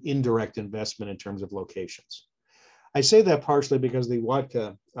this indirect investment in terms of locations? I say that partially because the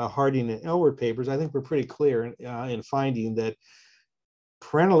Watka, Harding, and Elwood papers, I think, were pretty clear in finding that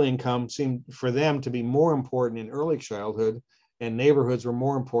parental income seemed for them to be more important in early childhood, and neighborhoods were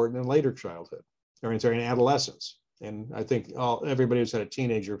more important in later childhood, or in adolescence. And I think everybody who's had a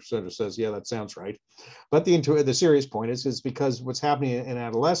teenager sort of says, yeah, that sounds right. But the serious point is because what's happening in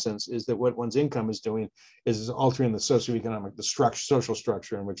adolescence is that what one's income is doing is altering the socioeconomic, social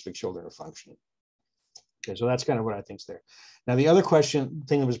structure in which the children are functioning. Okay, so that's kind of what I think's there. Now, the other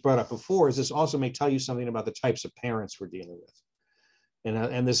thing that was brought up before is this also may tell you something about the types of parents we're dealing with.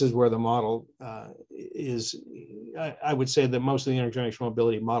 And this is where the model is, I would say that most of the intergenerational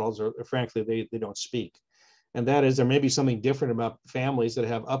mobility models are, frankly, they don't speak. And that is, there may be something different about families that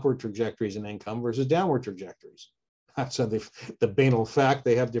have upward trajectories in income versus downward trajectories. So the banal fact,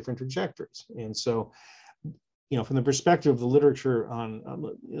 they have different trajectories. And so, from the perspective of the literature on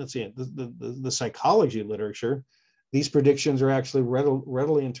let's see, the psychology literature, these predictions are actually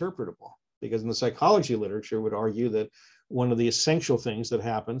readily interpretable, because in the psychology literature would argue that one of the essential things that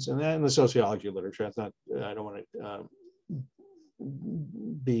happens, and in the sociology literature, I don't want to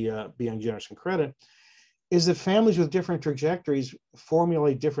be ungenerous in credit, is that families with different trajectories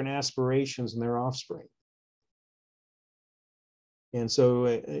formulate different aspirations in their offspring. And so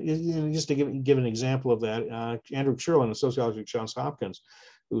just to give an example of that, Andrew Cherlin, a sociologist at Johns Hopkins,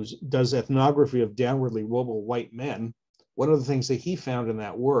 who does ethnography of downwardly mobile white men, one of the things that he found in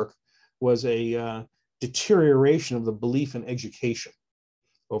that work was a deterioration of the belief in education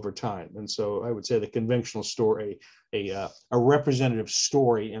over time. And so I would say the conventional story, a representative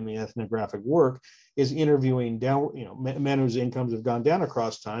story in the ethnographic work, is interviewing men whose incomes have gone down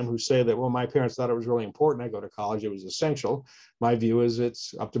across time, who say that, well, my parents thought it was really important. I go to college, it was essential. My view is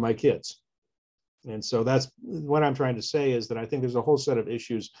it's up to my kids. And so that's what I'm trying to say, is that I think there's a whole set of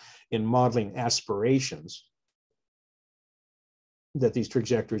issues in modeling aspirations that these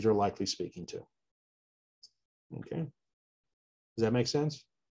trajectories are likely speaking to. Okay, does that make sense?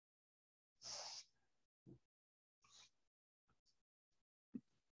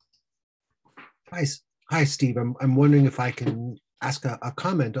 Hi, Steve. I'm wondering if I can ask a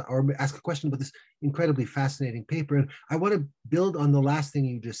comment or ask a question about this incredibly fascinating paper. And I want to build on the last thing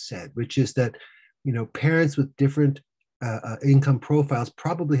you just said, which is that, parents with different income profiles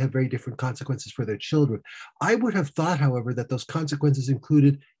probably have very different consequences for their children. I would have thought, however, that those consequences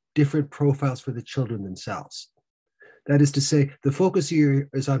included different profiles for the children themselves. That is to say, the focus here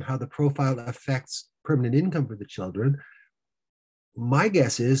is on how the profile affects permanent income for the children. My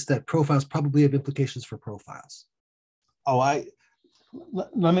guess is that profiles probably have implications for profiles. Oh,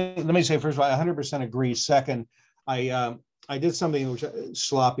 let me say, first of all, I 100% agree. Second, I did something which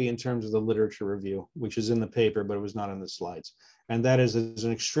sloppy in terms of the literature review, which is in the paper, but it was not in the slides. And that is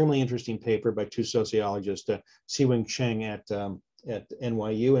an extremely interesting paper by two sociologists, Chang at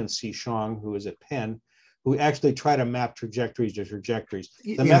NYU and Chang, who is at Penn, who actually try to map trajectories to trajectories.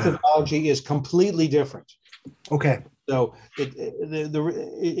 The methodology is completely different. Okay. So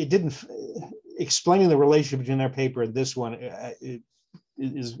it didn't, explaining the relationship between their paper and this one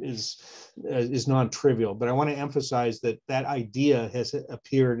is non-trivial, but I want to emphasize that idea has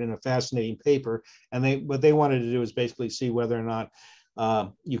appeared in a fascinating paper, and what they wanted to do is basically see whether or not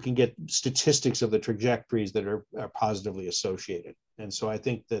you can get statistics of the trajectories that are positively associated. And so I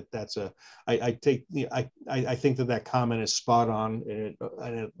think I think that comment is spot on, and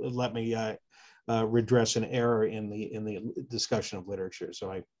it let me redress an error in the discussion of literature.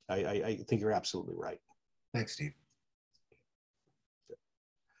 So I think you're absolutely right. Thanks, Steve.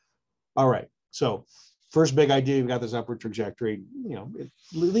 All right. So first big idea, you've got this upward trajectory. At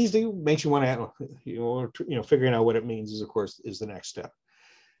least it makes you want to, figuring out what it means is, of course, is the next step.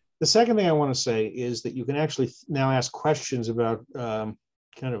 The second thing I want to say is that you can actually now ask questions about kind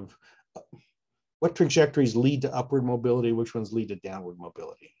of what trajectories lead to upward mobility, which ones lead to downward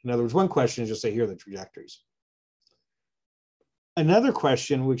mobility. In other words, one question is just say, here are the trajectories. Another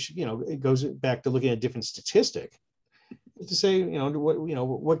question, which it goes back to looking at different statistic, to say,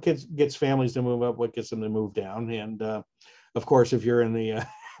 what gets families to move up, what gets them to move down. And of course, if you're in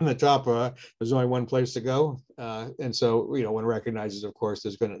the top, there's only one place to go. And so, one recognizes, of course,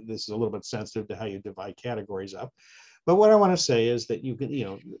 this is a little bit sensitive to how you divide categories up. But what I want to say is that you can,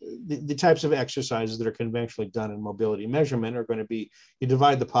 the types of exercises that are conventionally done in mobility measurement are going to be, you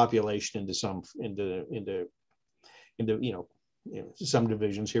divide the population into some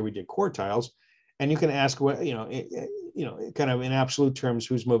divisions. Here we did quartiles. And you can ask what, kind of in absolute terms,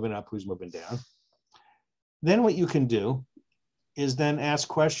 who's moving up, who's moving down. Then what you can do is then ask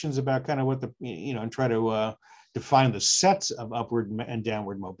questions about kind of what and try to define the sets of upward and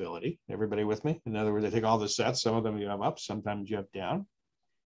downward mobility. Everybody with me? In other words, I take all the sets, some of them you have up, sometimes you have down.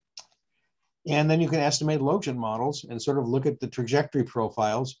 And then you can estimate logit models and sort of look at the trajectory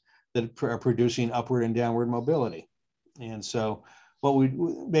profiles that are producing upward and downward mobility. And so what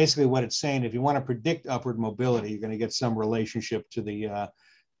it's saying, if you want to predict upward mobility, you're going to get some relationship to the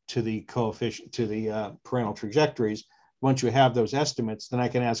coefficient, to the parental trajectories. Once you have those estimates, then I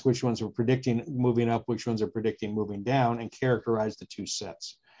can ask which ones are predicting moving up, which ones are predicting moving down, and characterize the two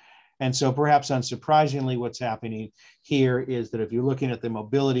sets. And so perhaps unsurprisingly, what's happening here is that if you're looking at the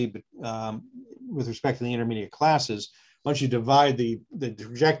mobility with respect to the intermediate classes, once you divide the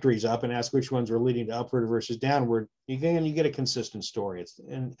trajectories up and ask which ones are leading to upward versus downward, you get a consistent story.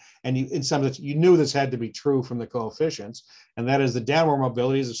 In some sense, you knew this had to be true from the coefficients, and that is the downward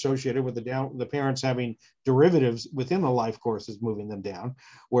mobility is associated with the parents having derivatives within the life courses moving them down,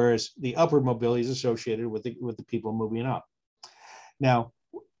 whereas the upward mobility is associated with the people moving up. Now,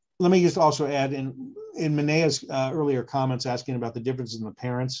 let me just also add in Manea's earlier comments asking about the differences in the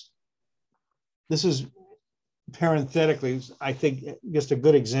parents. This is parenthetically, I think, just a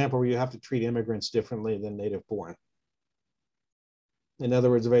good example where you have to treat immigrants differently than native born. In other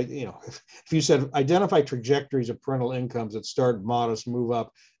words, if you said identify trajectories of parental incomes that start modest, move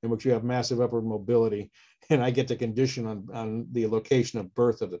up, in which you have massive upward mobility, and I get the condition on the location of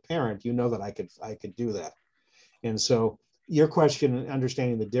birth of the parent, that I could do that. And so your question,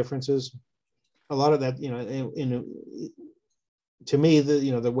 understanding the differences, a lot of that, to me,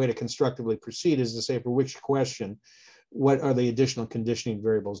 the way to constructively proceed is to say for which question, what are the additional conditioning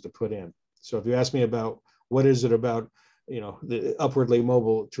variables to put in? So if you ask me about what is it about, the upwardly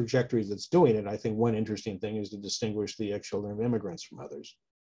mobile trajectories that's doing it, I think one interesting thing is to distinguish the children of immigrants from others.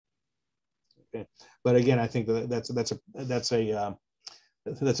 Okay, but again, I think that's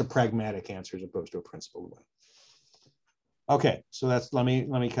a pragmatic answer as opposed to a principled one. Okay, so let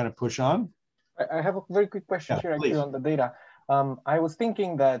me kind of push on. I have a very quick question here actually on the data. I was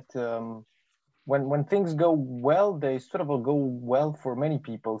thinking that when things go well, they sort of will go well for many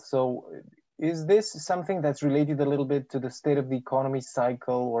people. So is this something that's related a little bit to the state of the economy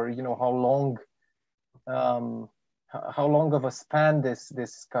cycle, or how long of a span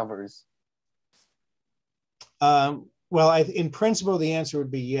this covers? Well, in principle, the answer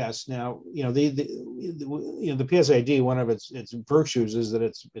would be yes. Now, the PSID, one of its virtues is that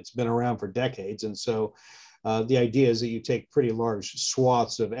it's been around for decades, and so the idea is that you take pretty large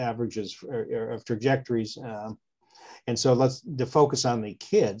swaths of averages of trajectories, and so to focus on the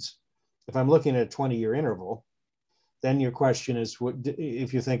kids. If I'm looking at a 20-year interval, then your question is,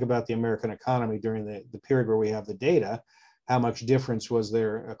 if you think about the American economy during the period where we have the data, how much difference was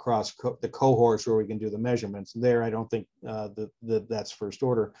there across the cohorts where we can do the measurements? There, I don't think that's first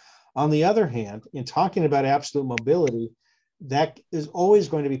order. On the other hand, in talking about absolute mobility, that is always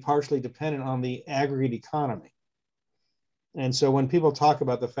going to be partially dependent on the aggregate economy. And so when people talk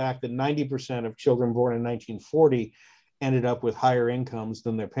about the fact that 90% of children born in 1940 ended up with higher incomes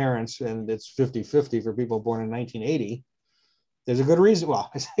than their parents, and it's 50-50 for people born in 1980, there's a good reason. Well,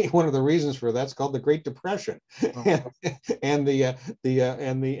 I say one of the reasons for that's called the Great Depression, and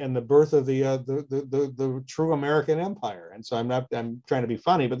the birth of the true American empire. And so I'm trying to be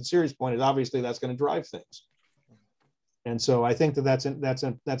funny, but the serious point is obviously that's going to drive things. And so I think that's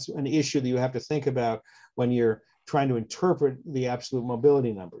an issue that you have to think about when you're trying to interpret the absolute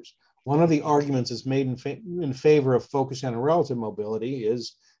mobility numbers. One of the arguments that's made in favor of focusing on relative mobility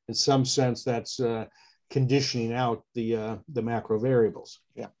is, in some sense, that's conditioning out the macro variables.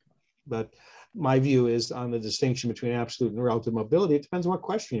 Yeah. But my view is on the distinction between absolute and relative mobility. It depends on what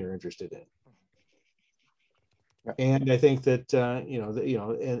question you're interested in. Yeah. And I think that and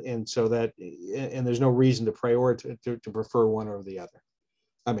there's no reason to prioritize to prefer one or the other.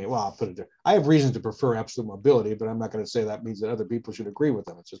 I mean, well, I'll put it there. I have reasons to prefer absolute mobility, but I'm not going to say that means that other people should agree with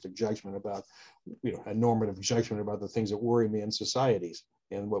them. It's just a judgment about, a normative judgment about the things that worry me in societies.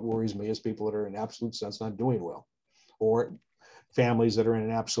 And what worries me is people that are in absolute sense not doing well, or families that are in an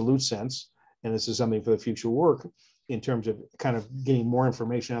absolute sense. And this is something for the future work in terms of kind of getting more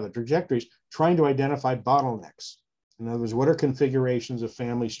information out of the trajectories, trying to identify bottlenecks. In other words, what are configurations of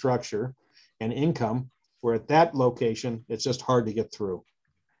family structure and income where at that location, it's just hard to get through.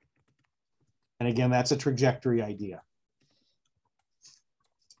 And again, that's a trajectory idea.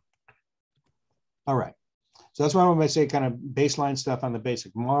 All right. So that's what I'm going to say, kind of baseline stuff on the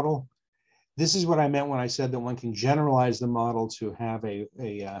basic model. This is what I meant when I said that one can generalize the model to have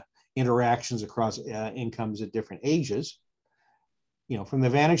interactions across incomes at different ages. From the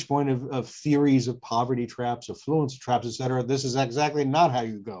vantage point of theories of poverty traps, affluence traps, et cetera, this is exactly not how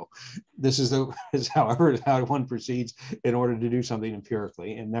you go. This is how one proceeds in order to do something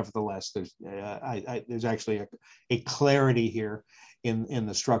empirically. And nevertheless, there's actually a clarity here in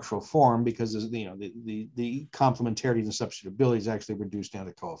the structural form, because the complementarity and substitutability is actually reduced down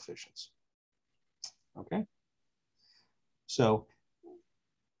to coefficients. Okay. So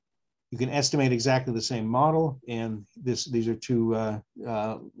you can estimate exactly the same model, and these are two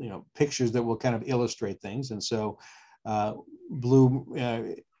pictures that will kind of illustrate things. And so blue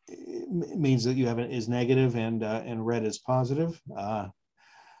means that you have is negative, and red is positive.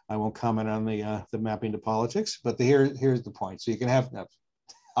 I won't comment on the mapping to politics, but here's the point. So you can have.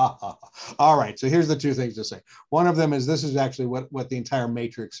 All right. So here's the two things to say. One of them is this is actually what the entire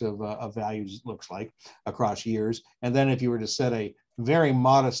matrix of values looks like across years. And then if you were to set a very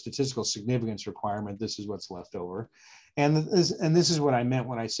modest statistical significance requirement, this is what's left over. And this is what I meant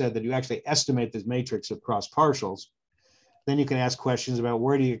when I said that you actually estimate this matrix of cross partials. Then you can ask questions about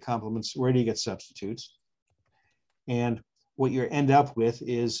where do you get complements, where do you get substitutes? And what you end up with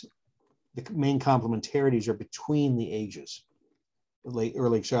is the main complementarities are between the ages,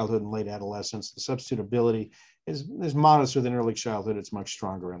 early childhood and late adolescence. The substitutability is modest within early childhood. It's much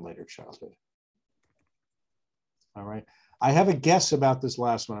stronger in later childhood. All right. I have a guess about this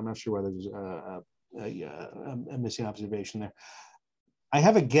last one. I'm not sure whether there's a missing observation there. I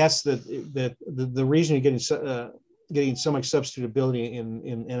have a guess that the reason you're getting so much substitutability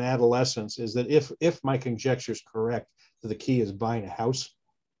in adolescence is that if my conjecture is correct, that the key is buying a house,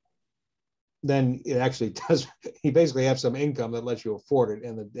 then it actually does. You basically have some income that lets you afford it,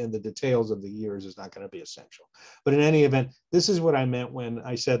 and the details of the years is not going to be essential. But in any event, this is what I meant when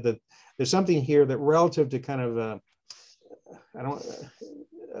I said that there's something here that relative to kind of a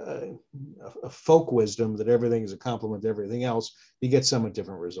folk wisdom that everything is a complement to everything else, you get somewhat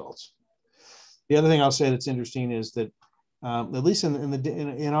different results. The other thing I'll say that's interesting is that at least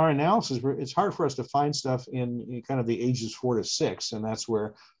in our analysis, it's hard for us to find stuff in kind of the ages 4 to 6, and that's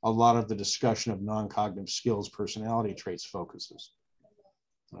where a lot of the discussion of non-cognitive skills, personality traits focuses.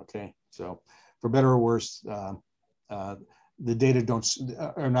 Okay, so for better or worse, the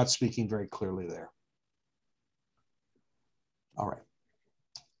data are not speaking very clearly there. All right.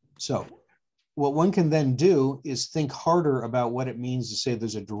 So what one can then do is think harder about what it means to say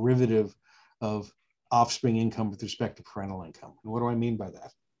there's a derivative of offspring income with respect to parental income. And what do I mean by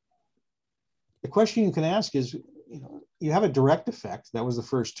that? The question you can ask is, you have a direct effect, that was the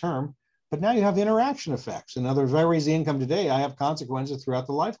first term, but now you have interaction effects. In other words, if I raise the income today, I have consequences throughout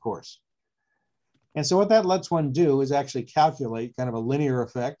the life course. And so what that lets one do is actually calculate kind of a linear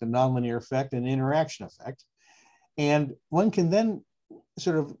effect, a nonlinear effect, and interaction effect. And one can then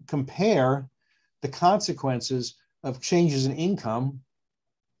sort of compare the consequences of changes in income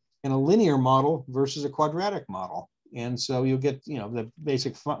in a linear model versus a quadratic model. And so you'll get, the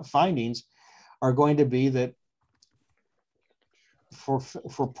basic findings are going to be that for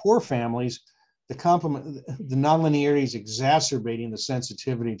poor families, the nonlinearity is exacerbating the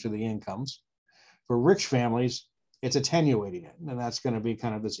sensitivity to the incomes. For rich families, it's attenuating it. And that's going to be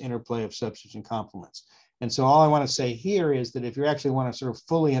kind of this interplay of substitutes and complements. And so all I want to say here is that if you actually want to sort of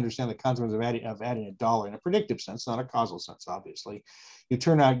fully understand the consequences of adding a dollar in a predictive sense, not a causal sense, obviously, you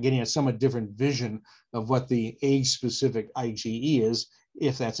turn out getting a somewhat different vision of what the age-specific IGE is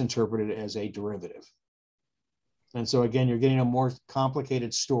if that's interpreted as a derivative. And so again, you're getting a more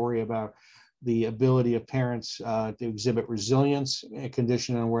complicated story about the ability of parents to exhibit resilience,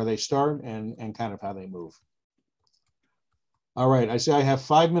 conditioned on where they start and kind of how they move. All right, I see I have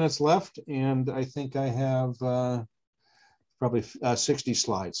 5 minutes left, and I think I have probably 60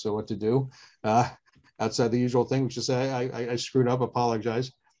 slides. So what to do outside the usual thing, which is I screwed up,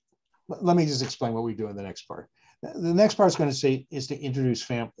 apologize. Let me just explain what we do in the next part. The next part is going to say is to introduce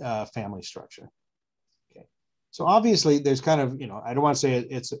family structure. Okay, so obviously there's kind of, I don't want to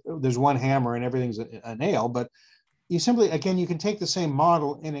say there's one hammer and everything's a nail, but you simply, again, you can take the same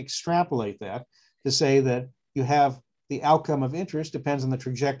model and extrapolate that to say that you have the outcome of interest depends on the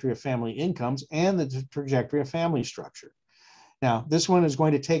trajectory of family incomes and the trajectory of family structure. Now, this one is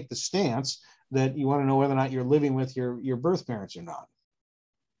going to take the stance that you want to know whether or not you're living with your birth parents or not.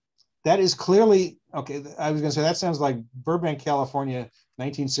 That is clearly, okay, I was going to say that sounds like Burbank, California,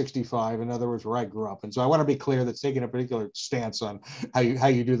 1965, in other words, where I grew up. And so I want to be clear that's taking a particular stance on how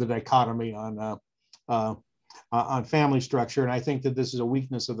you do the dichotomy on family structure. And I think that this is a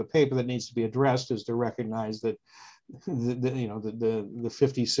weakness of the paper that needs to be addressed, is to recognize that the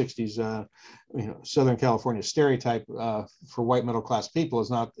 50s, 60s, Southern California stereotype for white middle class people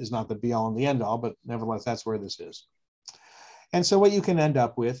is not the be all and the end all, but nevertheless, that's where this is. And so what you can end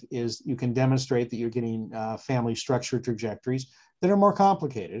up with is you can demonstrate that you're getting family structure trajectories that are more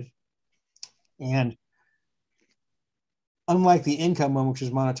complicated. And unlike the income one, which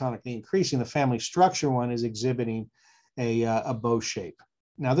is monotonically increasing, the family structure one is exhibiting a bow shape.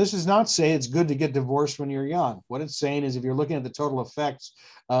 Now, this does not say it's good to get divorced when you're young. What it's saying is if you're looking at the total effects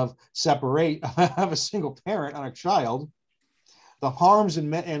of a single parent on a child, the harms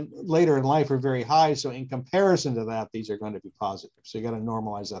and later in life are very high. So in comparison to that, these are going to be positive. So you got to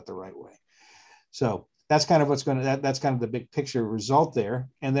normalize that the right way. So that's kind of that's kind of the big picture result there.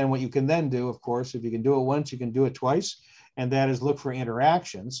 And then what you can then do, of course, if you can do it once, you can do it twice. And that is look for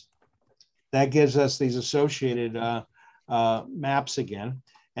interactions. That gives us these associated maps again.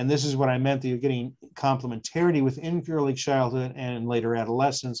 And this is what I meant, that you're getting complementarity within early childhood and later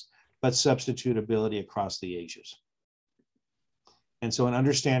adolescence, but substitutability across the ages. And so in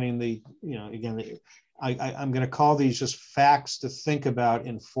understanding again, I'm going to call these just facts to think about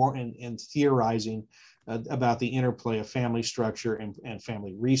in theorizing about the interplay of family structure and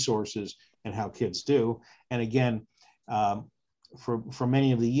family resources and how kids do. And again, for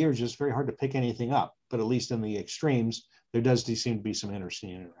many of the years, it's very hard to pick anything up, but at least in the extremes, there does seem to be some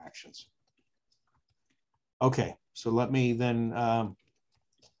interesting interactions. Okay, so let me then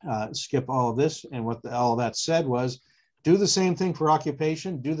skip all of this. And what all that said was, do the same thing for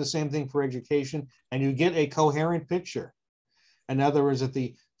occupation, do the same thing for education, and you get a coherent picture. In other words, that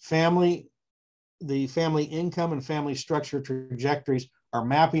the family income and family structure trajectories are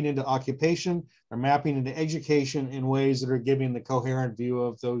mapping into occupation, are mapping into education in ways that are giving the coherent view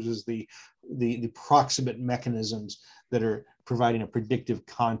of those as the proximate mechanisms that are providing a predictive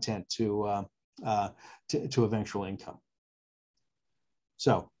content to eventual income.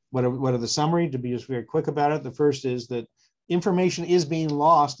 So what are the summary? To be just very quick about it, the first is that information is being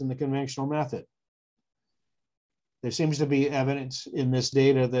lost in the conventional method. There seems to be evidence in this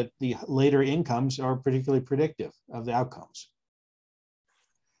data that the later incomes are particularly predictive of the outcomes.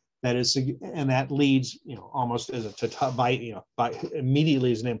 That is, and that leads, almost as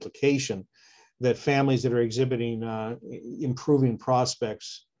immediately as an implication that families that are exhibiting improving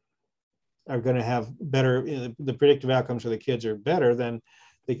prospects are going to have better, the predictive outcomes for the kids are better than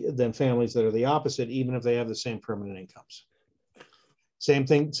families that are the opposite, even if they have the same permanent incomes. Same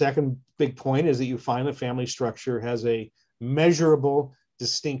thing, second big point is that you find that family structure has a measurable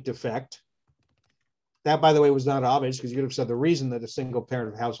distinct effect That, by the way, was not obvious because you could have said the reason that a single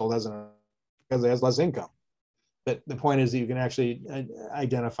parent household has because it has less income. But the point is that you can actually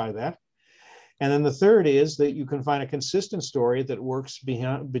identify that. And then the third is that you can find a consistent story that works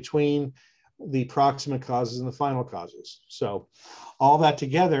between the proximate causes and the final causes. So all that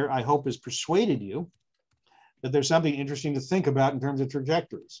together, I hope, has persuaded you that there's something interesting to think about in terms of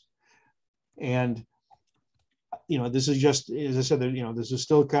trajectories. And, this is just, as I said, this is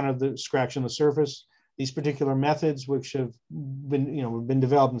still kind of the scratching the surface. These particular methods, which have been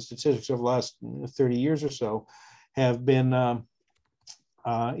developed in statistics over the last 30 years or so, have been,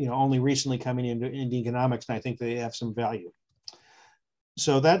 only recently coming into economics, and I think they have some value.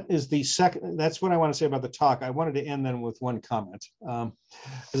 So that is the second. That's what I want to say about the talk. I wanted to end then with one comment.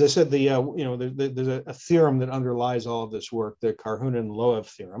 As I said, there's a theorem that underlies all of this work, the Karhunen-Loew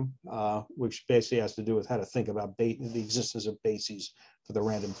theorem, which basically has to do with how to think about the existence of bases for the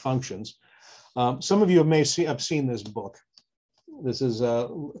random functions. Some of you may have seen this book. This is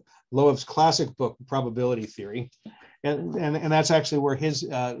Loew's classic book, Probability Theory. And that's actually where this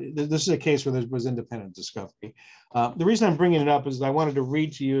is a case where there was independent discovery. The reason I'm bringing it up is I wanted to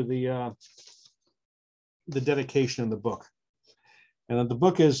read to you the dedication in the book. And the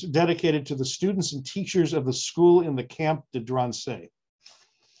book is dedicated to the students and teachers of the school in the Camp de Drancy.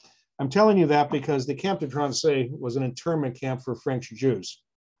 I'm telling you that because the Camp de Drancy was an internment camp for French Jews.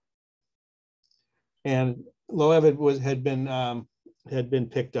 And Loew had been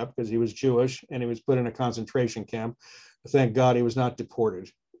picked up because he was Jewish and he was put in a concentration camp. Thank God he was not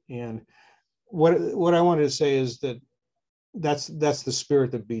deported. And what I wanted to say is that's the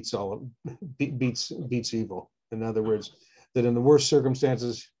spirit that beats evil. In other words, that in the worst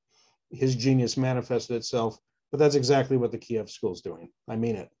circumstances, his genius manifested itself. But that's exactly what the Kiev school is doing. I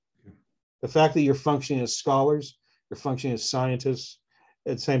mean it. The fact that you're functioning as scholars, you're functioning as scientists,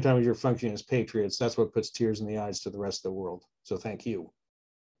 at the same time as you're functioning as patriots, that's what puts tears in the eyes to the rest of the world. So thank you.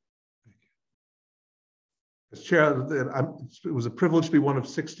 As chair, it was a privilege to be one of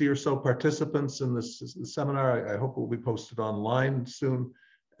 60 or so participants in this seminar. I hope it will be posted online soon.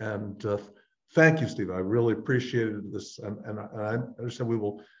 And thank you, Steve. I really appreciated this. And I understand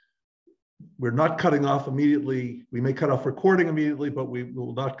we're not cutting off immediately. We may cut off recording immediately, but we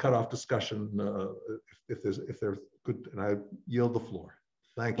will not cut off discussion if they're good. And I yield the floor.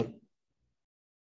 Thank you.